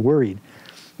really worried.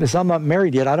 They say, I'm not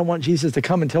married yet. I don't want Jesus to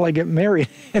come until I get married.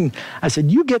 And I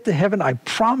said, you get to heaven, I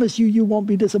promise you, you won't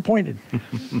be disappointed.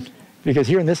 Because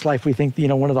here in this life, we think,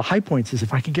 one of the high points is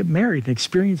if I can get married and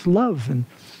experience love. And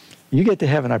you get to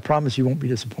heaven, I promise you won't be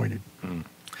disappointed. Mm.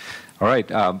 All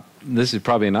right. This is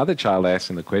probably another child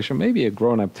asking the question, maybe a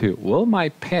grown-up too. Will my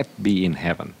pet be in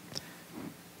heaven?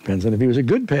 Depends on if he was a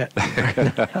good pet.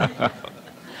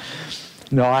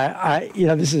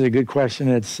 No, this is a good question.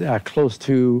 It's close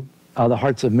to the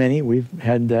hearts of many. We've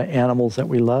had animals that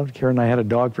we loved. Karen and I had a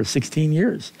dog for 16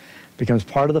 years. It becomes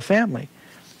part of the family.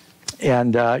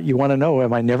 And you want to know,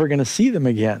 am I never going to see them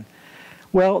again?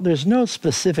 Well, there's no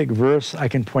specific verse I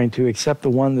can point to except the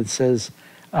one that says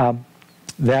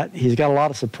that he's got a lot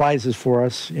of surprises for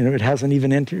us. It hasn't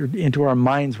even entered into our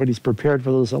minds what he's prepared for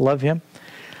those that love him.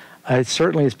 It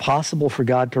certainly is possible for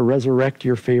God to resurrect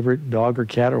your favorite dog or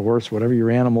cat or horse, whatever your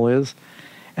animal is,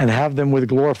 and have them with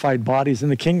glorified bodies in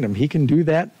the kingdom. He can do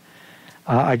that.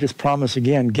 I just promise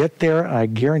again, get there. I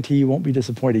guarantee you won't be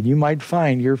disappointed. You might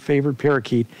find your favorite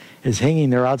parakeet is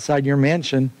hanging there outside your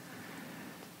mansion.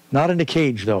 Not in a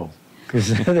cage, though, because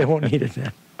they won't need it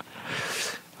then.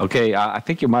 Okay, I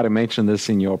think you might have mentioned this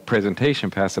in your presentation,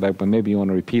 Pastor Doug, but maybe you want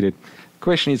to repeat it. The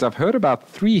question is, I've heard about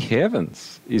 3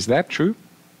 heavens. Is that true?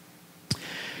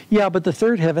 Yeah, but the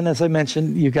third heaven, as I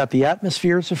mentioned, you've got the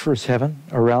atmosphere as the first heaven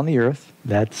around the earth.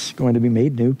 That's going to be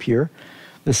made new, pure.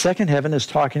 The second heaven is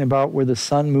talking about where the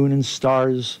sun, moon, and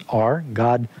stars are.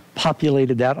 God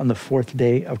populated that on the 4th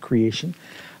day of creation.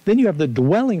 Then you have the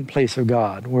dwelling place of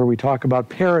God, where we talk about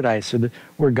paradise, or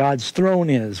where God's throne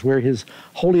is, where his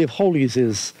Holy of Holies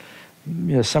is.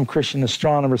 Some Christian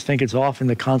astronomers think it's off in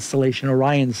the constellation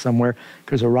Orion somewhere,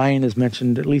 because Orion is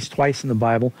mentioned at least twice in the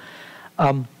Bible.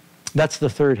 That's the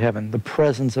third heaven, the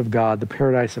presence of God, the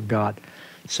paradise of God.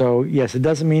 So, yes, it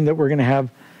doesn't mean that we're going to have,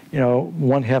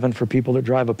 one heaven for people that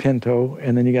drive a Pinto,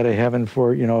 and then you got a heaven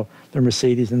for, their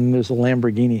Mercedes, and then there's a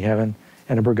Lamborghini heaven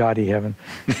and a Bugatti heaven.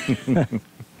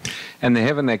 And the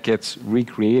heaven that gets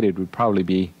recreated would probably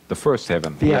be the first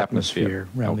heaven, the atmosphere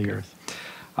around the earth.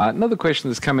 Another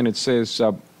question that's come in, it says,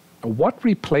 what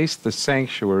replaced the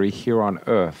sanctuary here on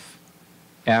earth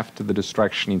after the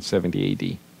destruction in 70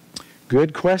 AD?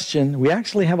 Good question. We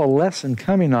actually have a lesson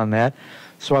coming on that,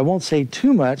 so I won't say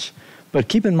too much, but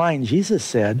keep in mind, Jesus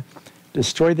said,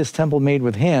 destroy this temple made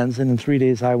with hands, and in 3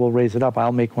 days I will raise it up.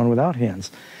 I'll make one without hands.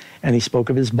 And he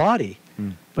spoke of his body.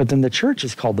 But then the church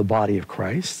is called the body of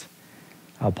Christ.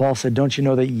 Paul said, don't you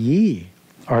know that ye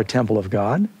are a temple of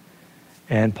God?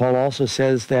 And Paul also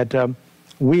says that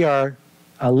we are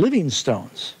living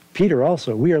stones. Peter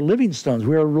also, we are living stones.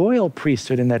 We are a royal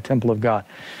priesthood in that temple of God.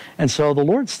 And so the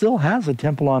Lord still has a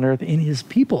temple on earth in his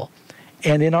people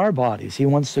and in our bodies. He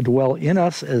wants to dwell in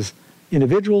us as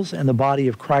individuals, and the body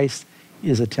of Christ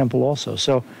is a temple also.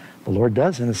 So the Lord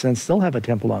does, in a sense, still have a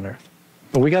temple on earth.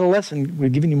 But we got a lesson. We're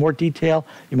giving you more detail.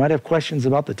 You might have questions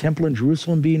about the temple in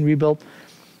Jerusalem being rebuilt.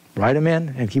 Write them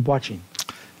in and keep watching.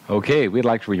 Okay, we'd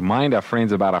like to remind our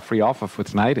friends about our free offer for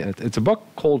tonight. It's a book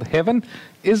called Heaven,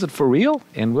 Is It For Real?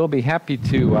 And we'll be happy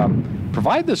to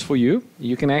provide this for you.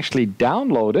 You can actually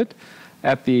download it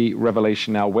at the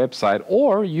Revelation Now website,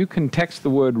 or you can text the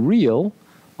word REAL,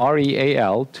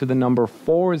 R-E-A-L, to the number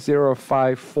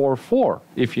 40544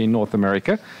 if you're in North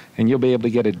America, and you'll be able to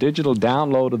get a digital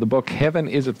download of the book, Heaven,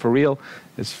 Is It For Real?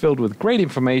 It's filled with great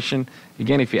information.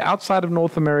 Again, if you're outside of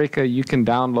North America, you can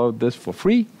download this for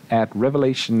free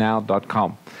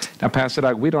revelationnow.com. Now, Pastor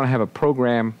Doug, we don't have a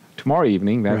program tomorrow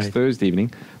evening. That's Right. Thursday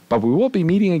evening. But we will be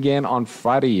meeting again on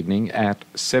Friday evening at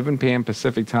 7 p.m.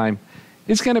 Pacific time.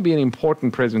 It's going to be an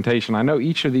important presentation. I know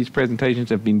each of these presentations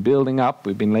have been building up.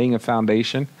 We've been laying a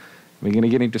foundation. We're going to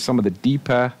get into some of the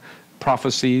deeper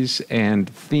prophecies and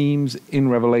themes in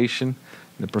Revelation,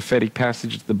 the prophetic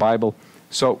passages of the Bible.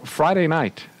 So Friday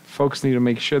night, folks need to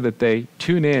make sure that they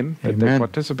tune in, that they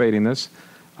participate in this.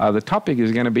 The topic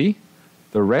is going to be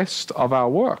the rest of our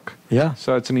work. Yeah.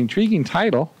 So it's an intriguing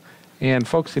title, and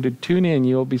folks need to tune in.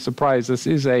 You'll be surprised. This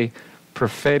is a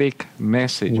prophetic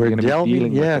message. We're going to be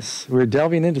dealing with we're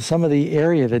delving into some of the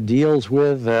area that deals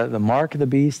with the mark of the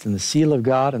beast and the seal of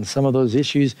God and some of those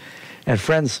issues. And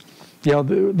friends, you know,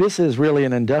 this is really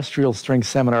an industrial strength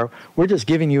seminar. We're just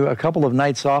giving you a couple of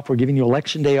nights off. We're giving you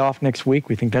Election Day off next week.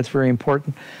 We think that's very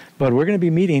important. But we're going to be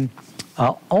meeting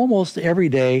almost every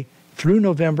day through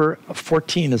November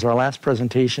 14 is our last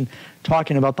presentation,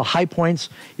 talking about the high points.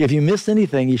 If you missed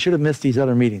anything, you should have missed these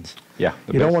other meetings. Yeah.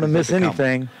 You don't want to miss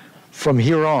anything from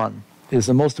here on. Is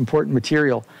the most important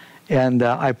material. And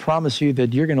I promise you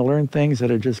that you're going to learn things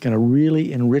that are just going to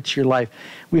really enrich your life.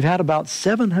 We've had about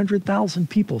 700,000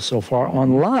 people so far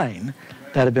online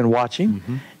that have been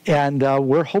watching. And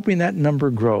we're hoping that number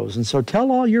grows. And so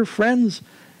tell all your friends,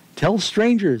 tell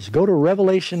strangers, go to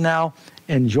Revelation Now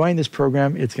and join this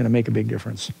program. It's going to make a big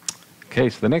difference. Okay,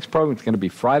 so the next program is going to be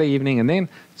Friday evening, and then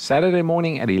Saturday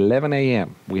morning at 11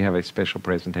 a.m. we have a special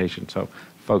presentation. So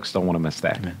folks don't want to miss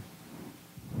that. Amen.